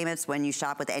 flex payments when you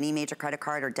shop with any major credit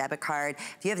card or debit card,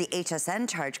 if you have the HSN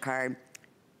charge card,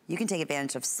 you can take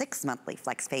advantage of 6 monthly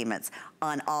flex payments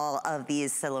on all of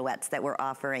these silhouettes that we're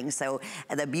offering. So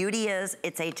the beauty is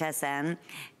it's HSN.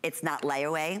 It's not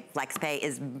layaway. FlexPay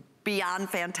is beyond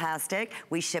fantastic.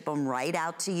 We ship them right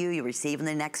out to you. You receive in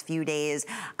the next few days.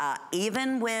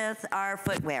 Even with our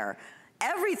footwear,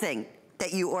 everything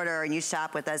that you order and you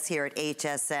shop with us here at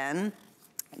HSN,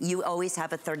 you always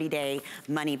have a 30-day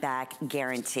money-back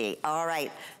guarantee. All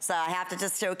right, so I have to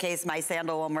just showcase my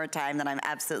sandal one more time that I'm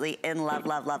absolutely in love,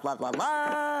 love, love, love, love,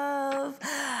 love.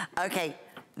 Okay,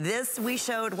 this we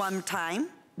showed one time.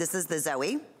 This is the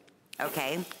Zoe,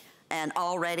 okay? And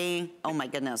already, oh my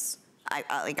goodness,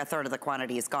 like a third of the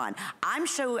quantity is gone. I'm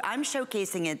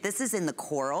showcasing it. This is in the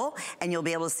coral, and you'll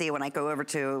be able to see when I go over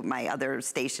to my other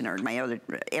station or my other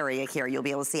area here, you'll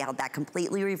be able to see how that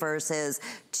completely reverses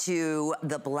to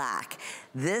the black.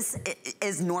 This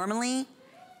is normally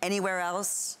anywhere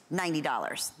else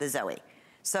 $90, the Zoe.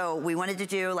 So we wanted to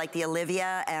do like the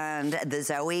Olivia and the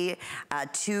Zoe,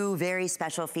 2 very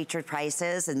special featured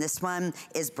prices, and this one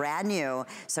is brand new,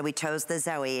 so we chose the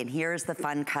Zoe, and here's the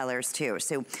fun colors too.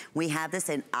 So we have this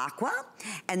in aqua,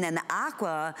 and then the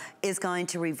aqua is going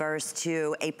to reverse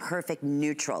to a perfect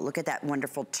neutral. Look at that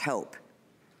wonderful taupe.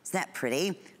 Isn't that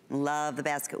pretty? Love the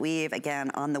basket weave,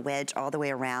 again, on the wedge all the way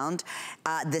around.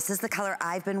 This is the color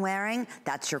I've been wearing.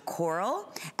 That's your coral.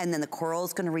 And then the coral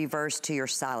is gonna reverse to your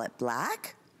solid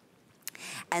black.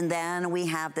 And then we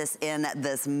have this in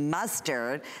this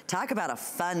mustard. Talk about a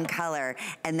fun color.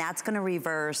 And that's gonna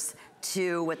reverse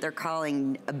to what they're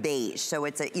calling a beige. So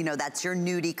it's a, you know, that's your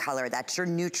nudie color. That's your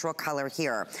neutral color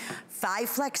here. 5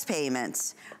 flex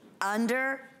payments,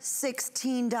 under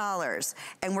 $16,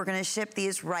 and we're gonna ship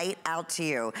these right out to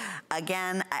you.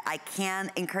 Again, I can't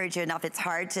encourage you enough. It's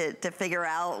hard to figure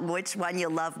out which one you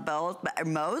love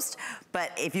most,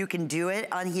 but if you can do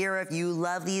it on here, if you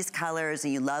love these colors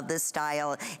and you love this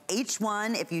style, each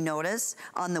one, if you notice,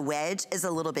 on the wedge is a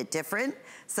little bit different.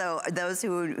 So those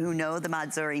who know the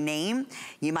Modzori name,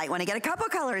 you might wanna get a couple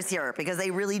colors here because they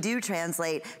really do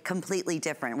translate completely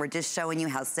different. We're just showing you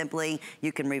how simply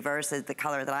you can reverse the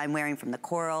color that I'm wearing from the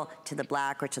coral to the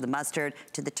black or to the mustard,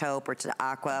 to the taupe or to the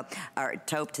aqua, or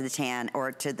taupe to the tan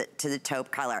or to the taupe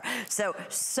color. So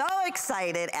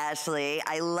excited, Ashley.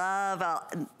 I love,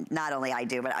 not only I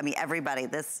do, but I mean everybody.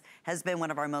 This has been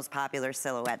one of our most popular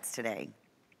silhouettes today.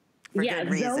 For good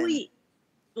reason. Zoe,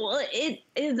 well, it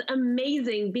is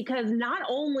amazing because not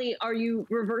only are you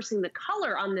reversing the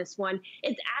color on this one,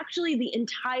 it's actually the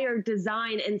entire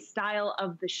design and style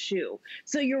of the shoe.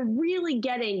 So you're really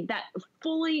getting that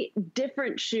fully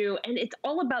different shoe, and it's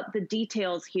all about the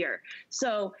details here.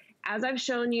 So as I've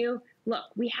shown you, look,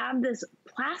 we have this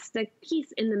plastic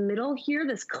piece in the middle here,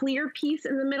 this clear piece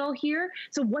in the middle here.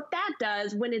 So what that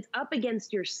does when it's up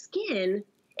against your skin,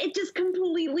 it just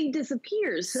completely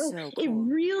disappears. So cool. It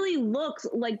really looks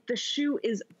like the shoe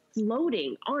is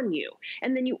floating on you.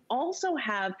 And then you also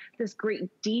have this great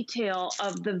detail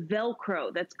of the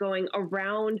Velcro that's going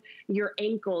around your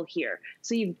ankle here.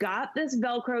 So you've got this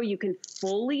Velcro, you can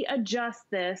fully adjust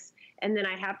this. And then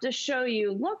I have to show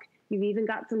you, look, you've even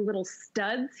got some little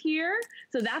studs here.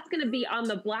 So that's gonna be on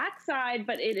the black side,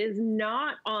 but it is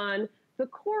not on the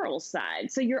coral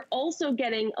side. So you're also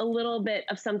getting a little bit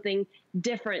of something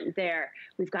different there.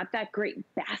 We've got that great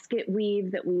basket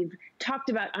weave that we've talked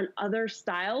about on other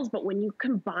styles, but when you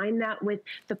combine that with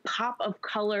the pop of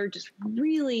color, just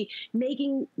really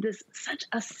making this such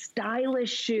a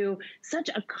stylish shoe, such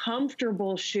a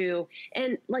comfortable shoe.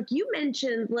 And like you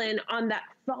mentioned, Lynn, on that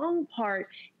thong part,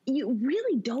 you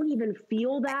really don't even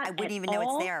feel that. I wouldn't even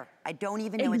know it's there. I don't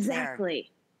even know it's there.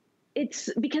 Exactly. It's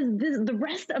because the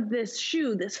rest of this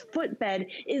shoe, this footbed,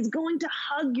 is going to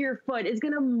hug your foot, is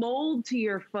going to mold to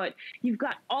your foot. You've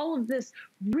got all of this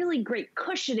really great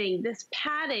cushioning, this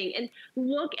padding, and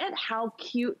look at how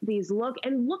cute these look,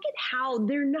 and look at how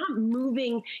they're not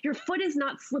moving. Your foot is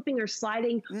not slipping or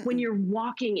sliding when you're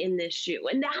walking in this shoe.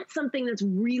 And that's something that's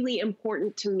really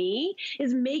important to me,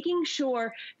 is making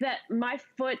sure that my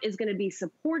foot is going to be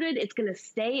supported. It's going to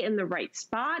stay in the right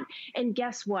spot. And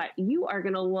guess what? You are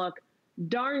going to look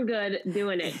darn good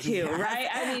doing it too, yes. Right?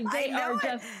 I mean, they are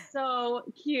just so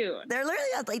cute. They're literally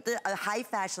like a high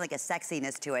fashion, like a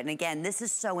sexiness to it. And again, this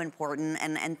is so important.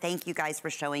 And thank you guys for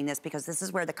showing this, because this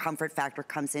is where the comfort factor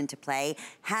comes into play.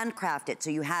 Handcrafted. So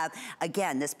you have,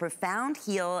 again, this profound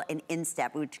heel and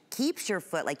instep, which keeps your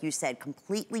foot, like you said,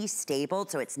 completely stable.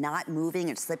 So it's not moving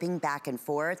and slipping back and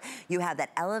forth. You have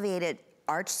that elevated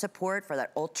arch support for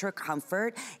that ultra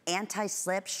comfort,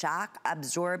 anti-slip, shock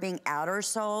absorbing outer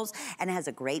soles, and it has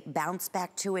a great bounce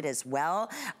back to it as well.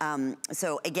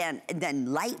 So again,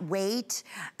 then lightweight.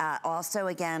 Also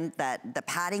again, the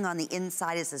padding on the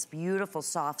inside is this beautiful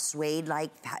soft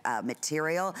suede-like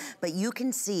material, but you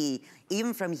can see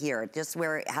even from here, just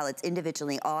how it's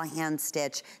individually all hand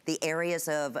stitched, the areas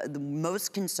of the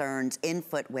most concerns in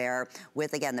footwear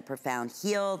with, again, the profound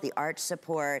heel, the arch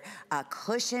support,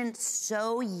 cushion,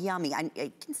 so yummy. I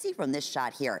can see from this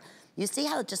shot here, you see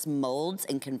how it just molds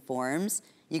and conforms?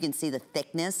 You can see the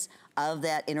thickness of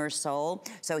that inner sole.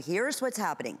 So here's what's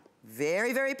happening.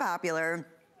 Very, very popular.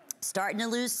 Starting to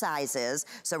lose sizes,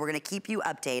 so we're gonna keep you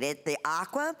updated. The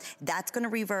aqua, that's gonna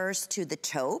reverse to the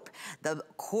taupe. The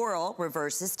coral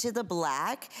reverses to the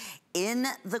black. In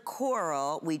the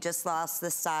coral, we just lost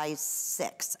the size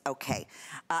 6, okay.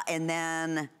 And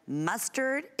then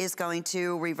mustard is going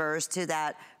to reverse to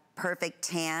that perfect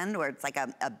tan, where it's like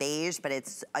a beige, but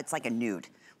it's like a nude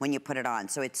when you put it on.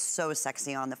 So it's so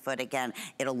sexy on the foot. Again,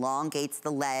 it elongates the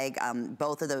leg,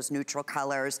 both of those neutral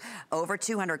colors. Over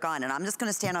 200 gone, and I'm just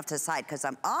gonna stand off to the side because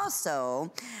I'm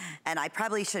also, and I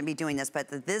probably shouldn't be doing this,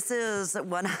 but this is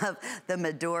one of the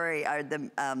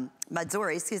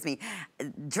Modzori, excuse me,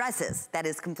 dresses that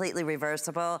is completely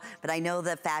reversible, but I know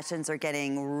the fashions are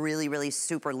getting really, really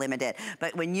super limited.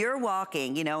 But when you're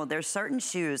walking, you know, there's certain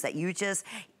shoes that you just,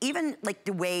 even like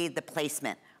the way the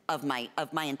placement of my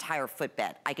entire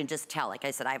footbed. I can just tell, like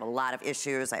I said, I have a lot of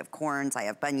issues. I have corns, I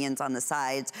have bunions on the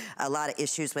sides, a lot of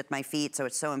issues with my feet. So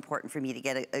it's so important for me to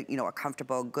get a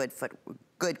comfortable,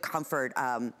 good comfort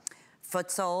foot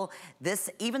sole. This,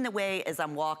 even the way as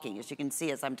I'm walking, as you can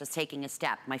see, as I'm just taking a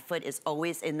step, my foot is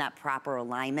always in that proper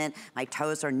alignment. My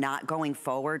toes are not going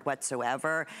forward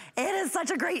whatsoever. It is such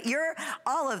a great,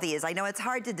 all of these, I know it's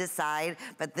hard to decide,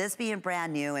 but this being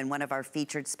brand new and one of our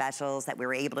featured specials that we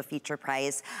were able to feature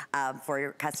price for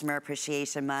your Customer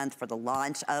Appreciation Month, for the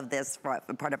launch of this,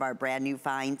 part of our brand new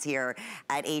finds here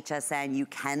at HSN. You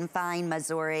can find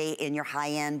Modzori in your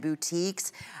high-end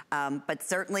boutiques, but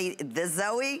certainly the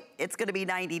Zoe, it's gonna be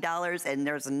 $90 and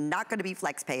there's not gonna be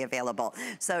flex pay available.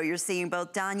 So you're seeing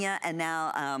both Danya and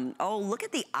now, oh, look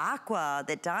at the aqua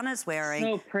that Donna's wearing.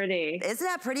 So pretty. Isn't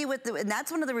that pretty? And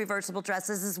that's one of the reversible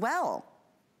dresses as well.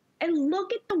 And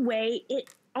look at the way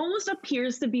it almost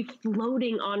appears to be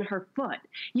floating on her foot.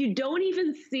 You don't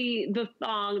even see the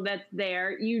thong that's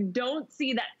there. You don't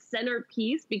see that center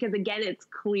piece because, again, it's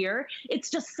clear.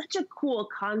 It's just such a cool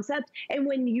concept. And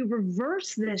when you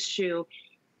reverse this shoe,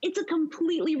 it's a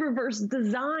completely reversed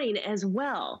design as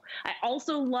well. I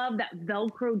also love that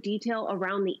Velcro detail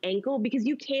around the ankle because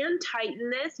you can tighten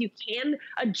this, you can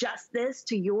adjust this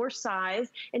to your size,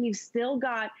 and you've still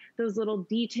got those little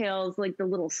details like the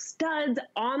little studs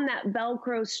on that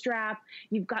Velcro strap.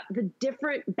 You've got the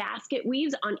different basket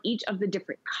weaves on each of the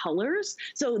different colors.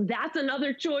 So that's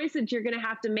another choice that you're gonna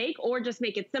have to make, or just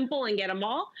make it simple and get them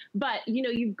all. But you know,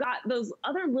 you've got those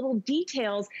other little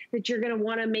details that you're gonna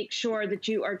wanna make sure that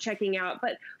you are are checking out.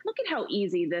 But look at how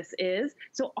easy this is.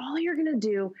 So all you're gonna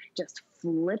do, just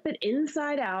flip it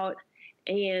inside out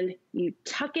and you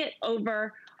tuck it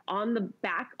over on the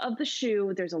back of the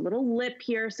shoe. There's a little lip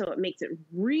here, so it makes it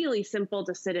really simple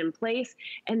to sit in place.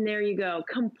 And there you go,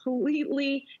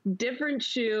 completely different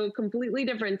shoe, completely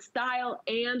different style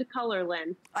and color,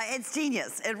 Lynn. It's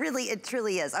genius. It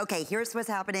truly is. Okay, here's what's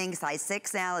happening. Size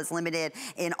 6 now is limited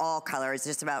in all colors.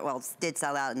 Just about, well, it did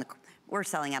sell out in the, we're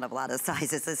selling out of a lot of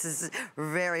sizes. This is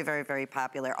very, very, very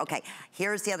popular. Okay,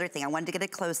 here's the other thing. I wanted to get a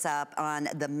close up on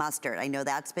the mustard. I know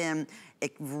that's been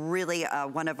really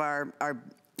one of our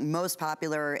most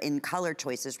popular in color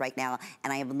choices right now,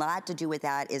 and I have a lot to do with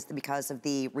that is because of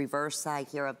the reverse side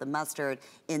here of the mustard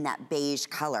in that beige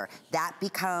color. That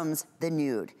becomes the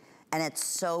nude. And it's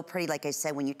so pretty, like I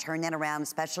said, when you turn that around,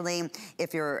 especially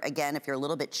if you're, again, if you're a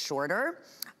little bit shorter,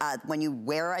 when you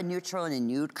wear a neutral and a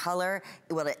nude color,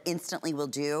 what it instantly will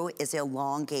do is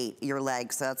elongate your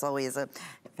legs. So that's always a,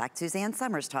 in fact, Suzanne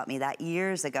Summers taught me that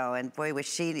years ago, and boy, was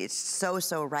she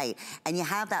so right. And you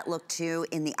have that look too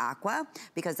in the aqua,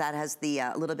 because that has the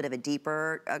little bit of a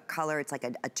deeper color. It's like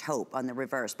a taupe on the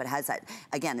reverse, but it has that,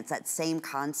 again, it's that same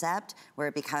concept where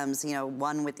it becomes, you know,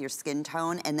 one with your skin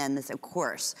tone, and then this, of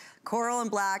course, coral and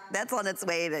black, that's on its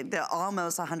way to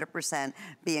almost 100%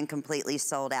 being completely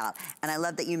sold out. And I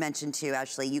love that you mentioned too,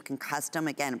 Ashley, you can custom,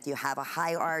 again, if you have a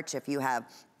high arch, if you have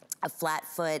a flat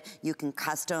foot, you can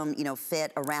custom, you know,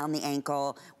 fit around the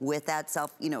ankle with that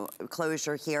self, you know,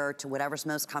 closure here to whatever's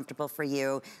most comfortable for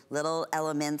you. Little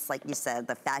elements, like you said,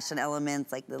 the fashion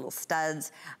elements, like little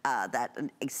studs, that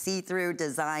see-through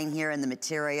design here in the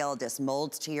material just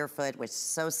molds to your foot, which is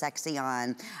so sexy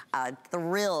on.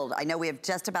 Thrilled. I know we have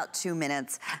just about 2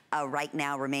 minutes right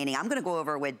now remaining. I'm gonna go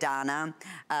over with Donna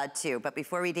too, but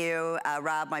before we do,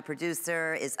 Rob, my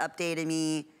producer, is updating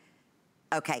me.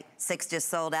 Okay, 6 just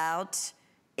sold out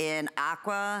in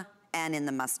aqua and in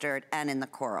the mustard and in the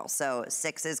coral. So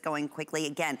 6 is going quickly.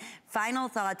 Again, final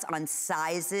thoughts on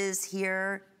sizes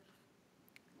here.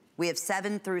 We have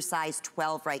 7 through size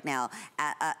 12 right now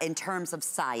in terms of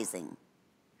sizing.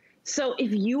 So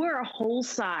if you are a whole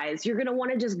size, you're gonna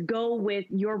wanna just go with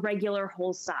your regular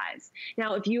whole size.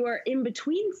 Now, if you are in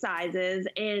between sizes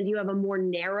and you have a more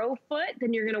narrow foot,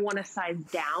 then you're gonna wanna size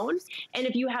down. And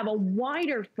if you have a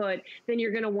wider foot, then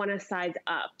you're gonna wanna size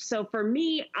up. So for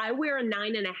me, I wear a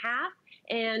 9.5,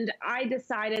 and I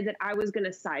decided that I was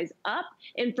gonna size up.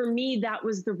 And for me, that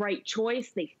was the right choice.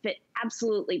 They fit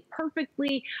absolutely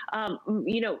perfectly.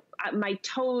 You know, my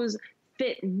toes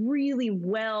fit really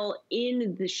well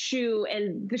in the shoe,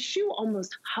 and the shoe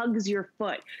almost hugs your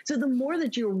foot. So the more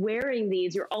that you're wearing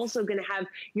these, you're also gonna have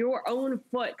your own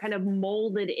foot kind of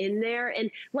molded in there.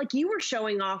 And like you were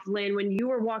showing off, Lynn, when you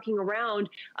were walking around,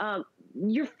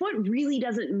 your foot really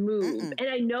doesn't move. And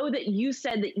I know that you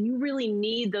said that you really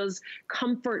need those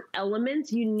comfort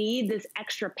elements. You need this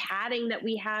extra padding that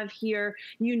we have here.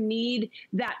 You need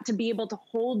that to be able to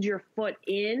hold your foot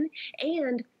in.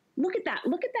 And look at that.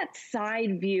 Look at that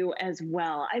side view as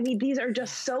well. I mean, these are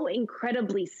just so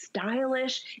incredibly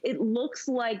stylish. It looks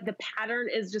like the pattern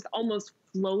is just almost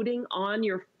floating on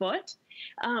your foot.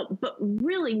 But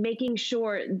really making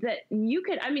sure that you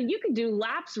could, I mean, you could do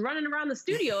laps running around the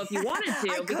studio if you wanted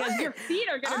to, because your feet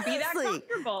are going to be that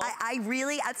comfortable. I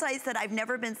really, that's why I said I've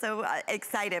never been so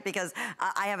excited, because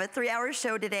I have a 3-hour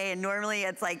show today, and normally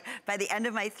it's like by the end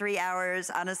of my 3 hours,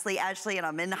 honestly, Ashley, and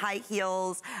I'm in high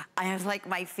heels, I have like,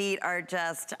 my feet are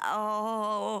just,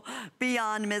 oh,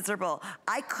 beyond miserable.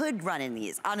 I could run in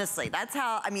these, honestly. That's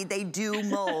how, I mean, they do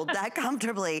mold that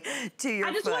comfortably to your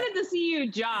foot. I just wanted to see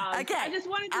you jog. Okay. I just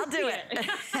wanted to I'll do it.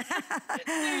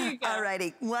 There you go.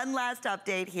 Alrighty, one last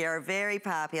update here, very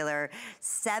popular.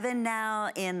 7 now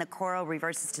in the coral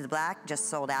reverses to the black, just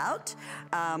sold out.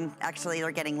 Actually,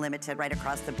 they're getting limited right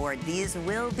across the board. These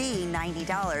will be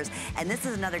 $90, and this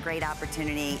is another great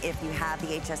opportunity. If you have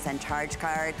the HSN charge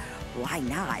card, why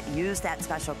not? Use that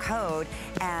special code,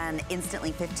 and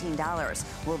instantly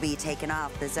 $15 will be taken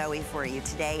off the Zoe for you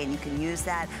today, and you can use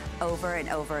that over and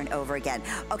over and over again.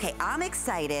 Okay, I'm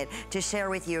excited to share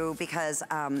with you, because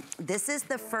this is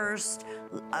the first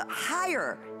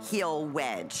higher heel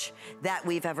wedge that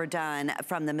we've ever done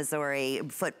from the Modzori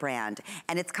Foot brand,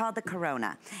 and it's called the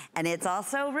Corona, and it's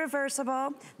also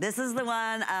reversible. This is the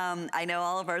one I know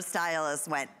all of our stylists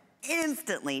went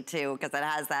instantly to, because it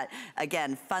has that,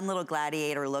 again, fun little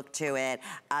gladiator look to it.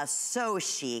 So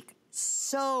chic,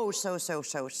 So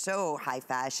high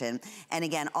fashion. And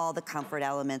again, all the comfort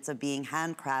elements of being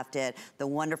handcrafted, the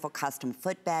wonderful custom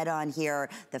footbed on here,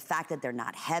 the fact that they're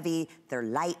not heavy, they're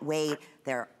lightweight,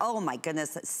 they're, oh my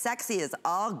goodness, sexy as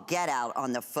all get out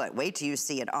on the foot. Wait till you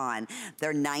see it on.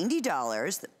 They're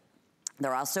 $90.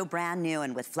 They're also brand new,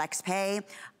 and with Flex Pay,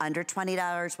 under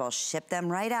 $20, we'll ship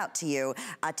them right out to you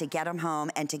to get them home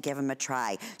and to give them a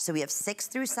try. So we have 6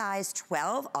 through size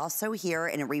 12 also here,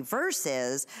 and it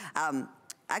reverses.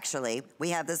 Actually,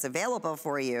 we have this available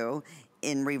for you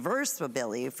in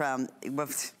reversibility from,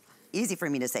 easy for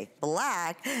me to say,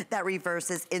 black, that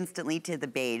reverses instantly to the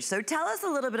beige. So tell us a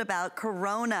little bit about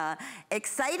Corona.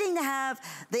 Exciting to have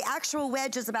the actual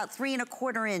wedge is about 3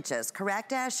 1/4 inches,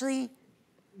 correct, Ashley?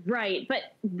 Right,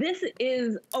 but this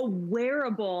is a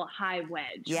wearable high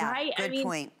wedge, right? Good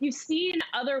point. You've seen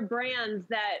other brands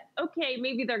that, okay,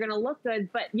 maybe they're gonna look good,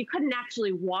 but you couldn't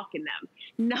actually walk in them.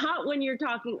 Not when you're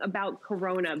talking about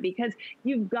Corona, because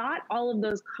you've got all of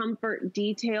those comfort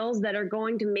details that are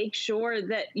going to make sure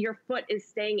that your foot is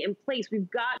staying in place. We've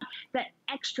got that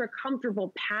extra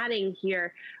comfortable padding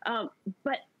here,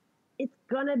 but it's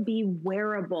gonna be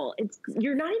wearable.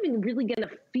 You're not even really gonna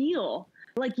feel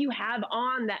like you have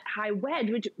on that high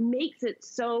wedge, which makes it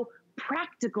so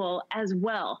practical as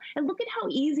well. And look at how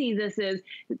easy this is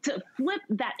to flip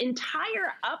that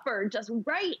entire upper just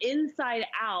right inside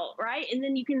out, right? And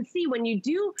then you can see when you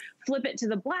do flip it to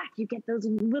the black, you get those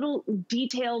little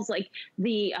details like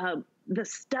the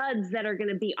studs that are going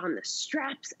to be on the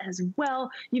straps as well.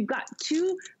 You've got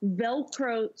 2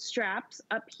 Velcro straps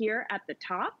up here at the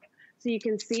top. So you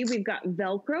can see we've got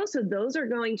Velcro. So those are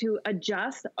going to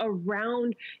adjust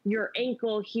around your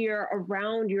ankle here,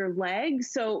 around your leg.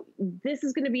 So this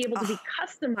is going to be able to be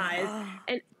customized.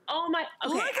 And oh my,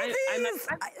 okay. Look at these.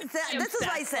 This is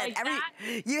why I said,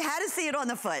 you had to see it on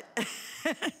the foot.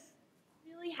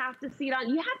 Really have to see it on.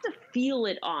 You have to feel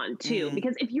it on too,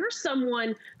 because if you're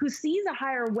someone who sees a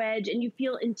higher wedge and you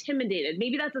feel intimidated,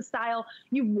 maybe that's a style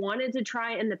you wanted to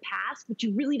try in the past, but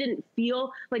you really didn't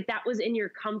feel like that was in your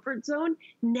comfort zone.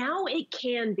 Now it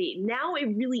can be. Now it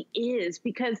really is,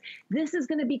 because this is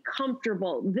going to be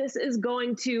comfortable. This is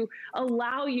going to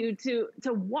allow you to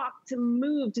walk, to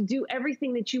move, to do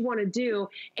everything that you want to do,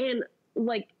 and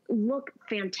like look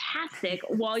fantastic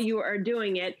while you are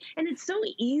doing it. And it's so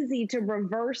easy to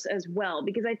reverse as well,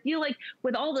 because I feel like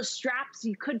with all the straps,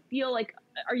 you could feel like,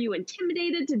 are you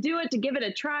intimidated to do it, to give it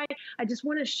a try? I just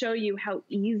want to show you how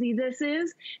easy this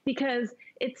is, because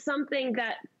it's something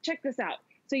that, check this out.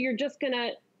 So you're just going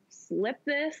to slip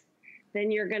this,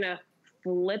 then you're going to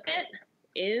flip it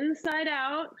inside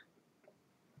out.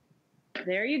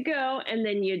 There you go. And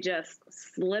then you just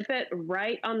slip it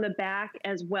right on the back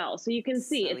as well. So you can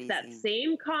see it's that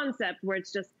same concept where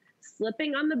it's just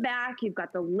slipping on the back. You've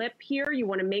got the lip here. You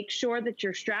want to make sure that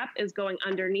your strap is going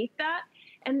underneath that.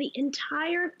 And the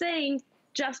entire thing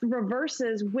just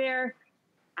reverses, where,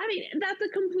 I mean, that's a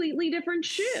completely different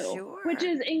shoe, which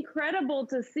is incredible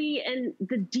to see. And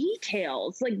the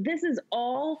details, like this is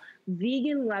all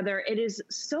vegan leather. It is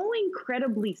so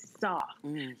incredibly soft.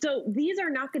 So these are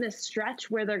not going to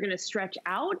stretch where they're going to stretch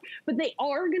out, but they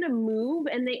are going to move,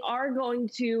 and they are going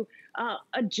to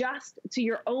adjust to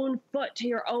your own foot, to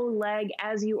your own leg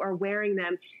as you are wearing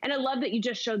them. And I love that you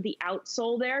just showed the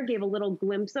outsole there, gave a little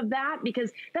glimpse of that,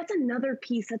 because that's another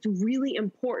piece that's really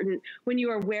important when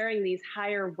you are wearing these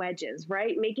higher wedges,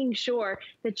 right? Making sure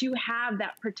that you have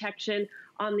that protection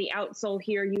on the outsole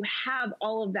here. You have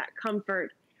all of that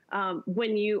comfort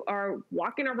when you are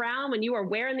walking around, when you are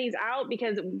wearing these out,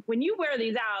 because when you wear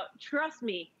these out, trust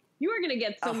me, you are going to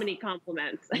get so many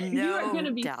compliments. You are going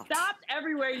to be stopped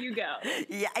everywhere you go.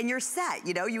 Yeah, and you're set.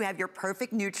 You know, you have your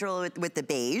perfect neutral with the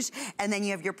beige, and then you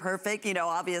have your perfect, you know,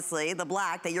 obviously the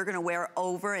black that you're going to wear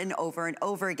over and over and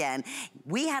over again.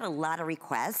 We had a lot of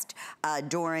requests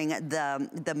during the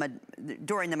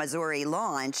Modzori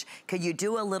launch. Could you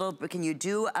do a little? Can you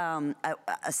do a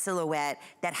silhouette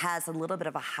that has a little bit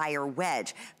of a higher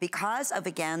wedge, because of,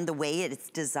 again, the way it's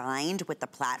designed with the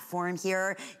platform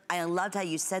here? I loved how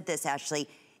you said this, Ashley.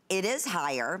 It is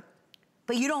higher,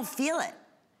 but you don't feel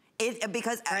it.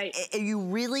 Because you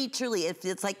really, truly,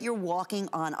 it's like you're walking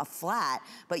on a flat,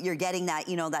 but you're getting that,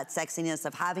 you know, that sexiness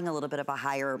of having a little bit of a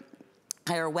higher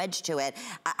wedge to it.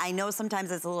 I know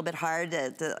sometimes it's a little bit hard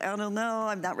to, I don't know,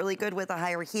 I'm not really good with a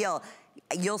higher heel.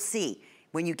 You'll see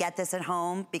when you get this at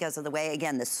home, because of the way,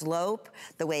 again, the slope,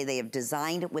 the way they have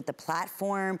designed it with the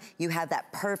platform, you have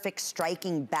that perfect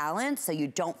striking balance so you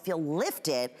don't feel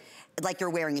lifted like you're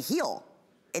wearing a heel.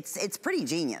 It's pretty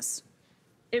genius.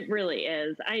 It really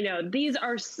is. I know. These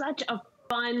are such a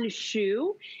fun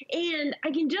shoe. And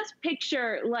I can just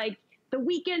picture, like, the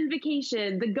weekend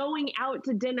vacation, the going out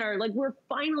to dinner. Like, we're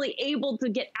finally able to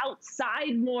get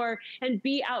outside more and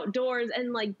be outdoors.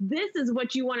 And like, this is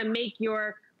what you want to make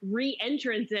your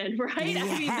re-entrance in, right? Yes.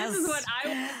 I mean, this is what I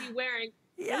want to be wearing.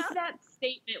 Yeah. Make that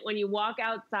statement when you walk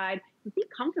outside. Be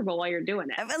comfortable while you're doing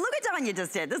it. And look what Tanya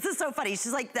just did. This is so funny.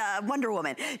 She's like the Wonder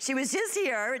Woman. She was just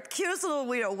here, cutest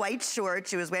little, you know, white short.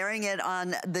 She was wearing it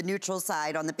on the neutral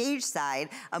side, on the beige side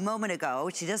a moment ago.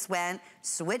 She just went,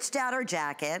 switched out her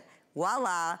jacket,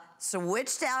 voila,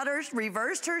 switched out her,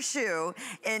 reversed her shoe,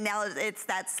 and now it's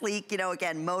that sleek, you know,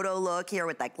 again, moto look here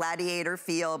with that gladiator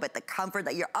feel, but the comfort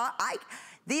that you're,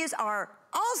 these are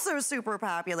also super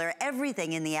popular.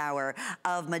 Everything in the hour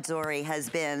of Modzori has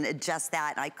been just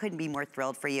that. I couldn't be more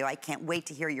thrilled for you. I can't wait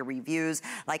to hear your reviews.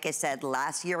 Like I said,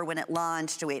 last year when it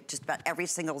launched, just about every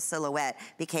single silhouette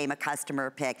became a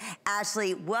customer pick.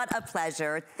 Ashley, what a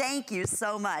pleasure. Thank you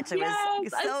so much. It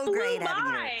was so great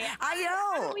having you. I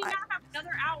know. We now have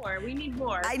another hour. We need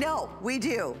more. I know, we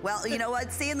do. Well, you know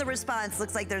what? Seeing the response,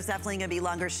 looks like there's definitely gonna be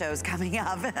longer shows coming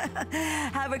up.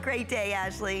 Have a great day,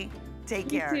 Ashley. Take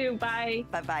care. You too. Bye.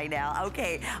 Bye-bye now.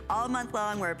 Okay, all month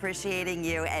long, we're appreciating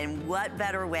you, and what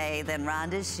better way than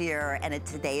Rhonda Shear and a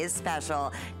Today's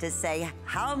Special to say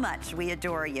how much we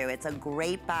adore you. It's a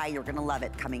great buy. You're gonna love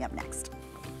it. Coming up next.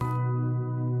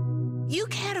 You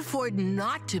can't afford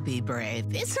not to be brave.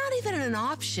 It's not even an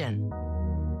option.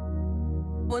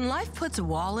 When life puts a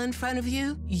wall in front of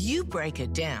you, you break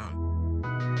it down.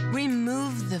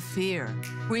 Remove the fear.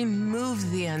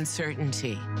 Remove the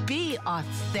uncertainty. Be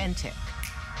authentic.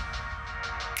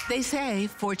 They say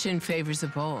fortune favors the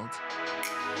bold.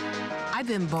 I've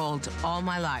been bold all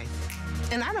my life,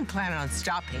 and I don't plan on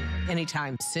stopping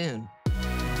anytime soon.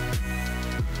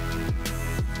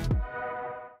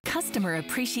 Customer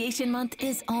Appreciation Month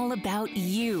is all about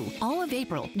you. All of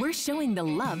April, we're showing the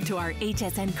love to our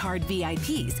HSN card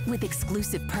VIPs with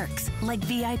exclusive perks like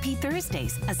VIP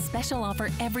Thursdays, a special offer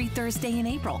every Thursday in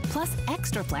April, plus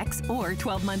Extra Flex or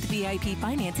 12-month VIP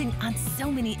financing on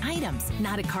so many items.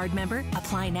 Not a card member?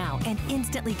 Apply now and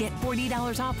instantly get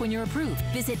 $40 off when you're approved.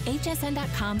 Visit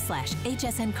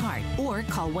hsn.com/HSN card or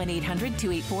call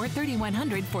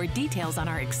 1-800-284-3100 for details on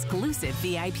our exclusive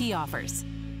VIP offers.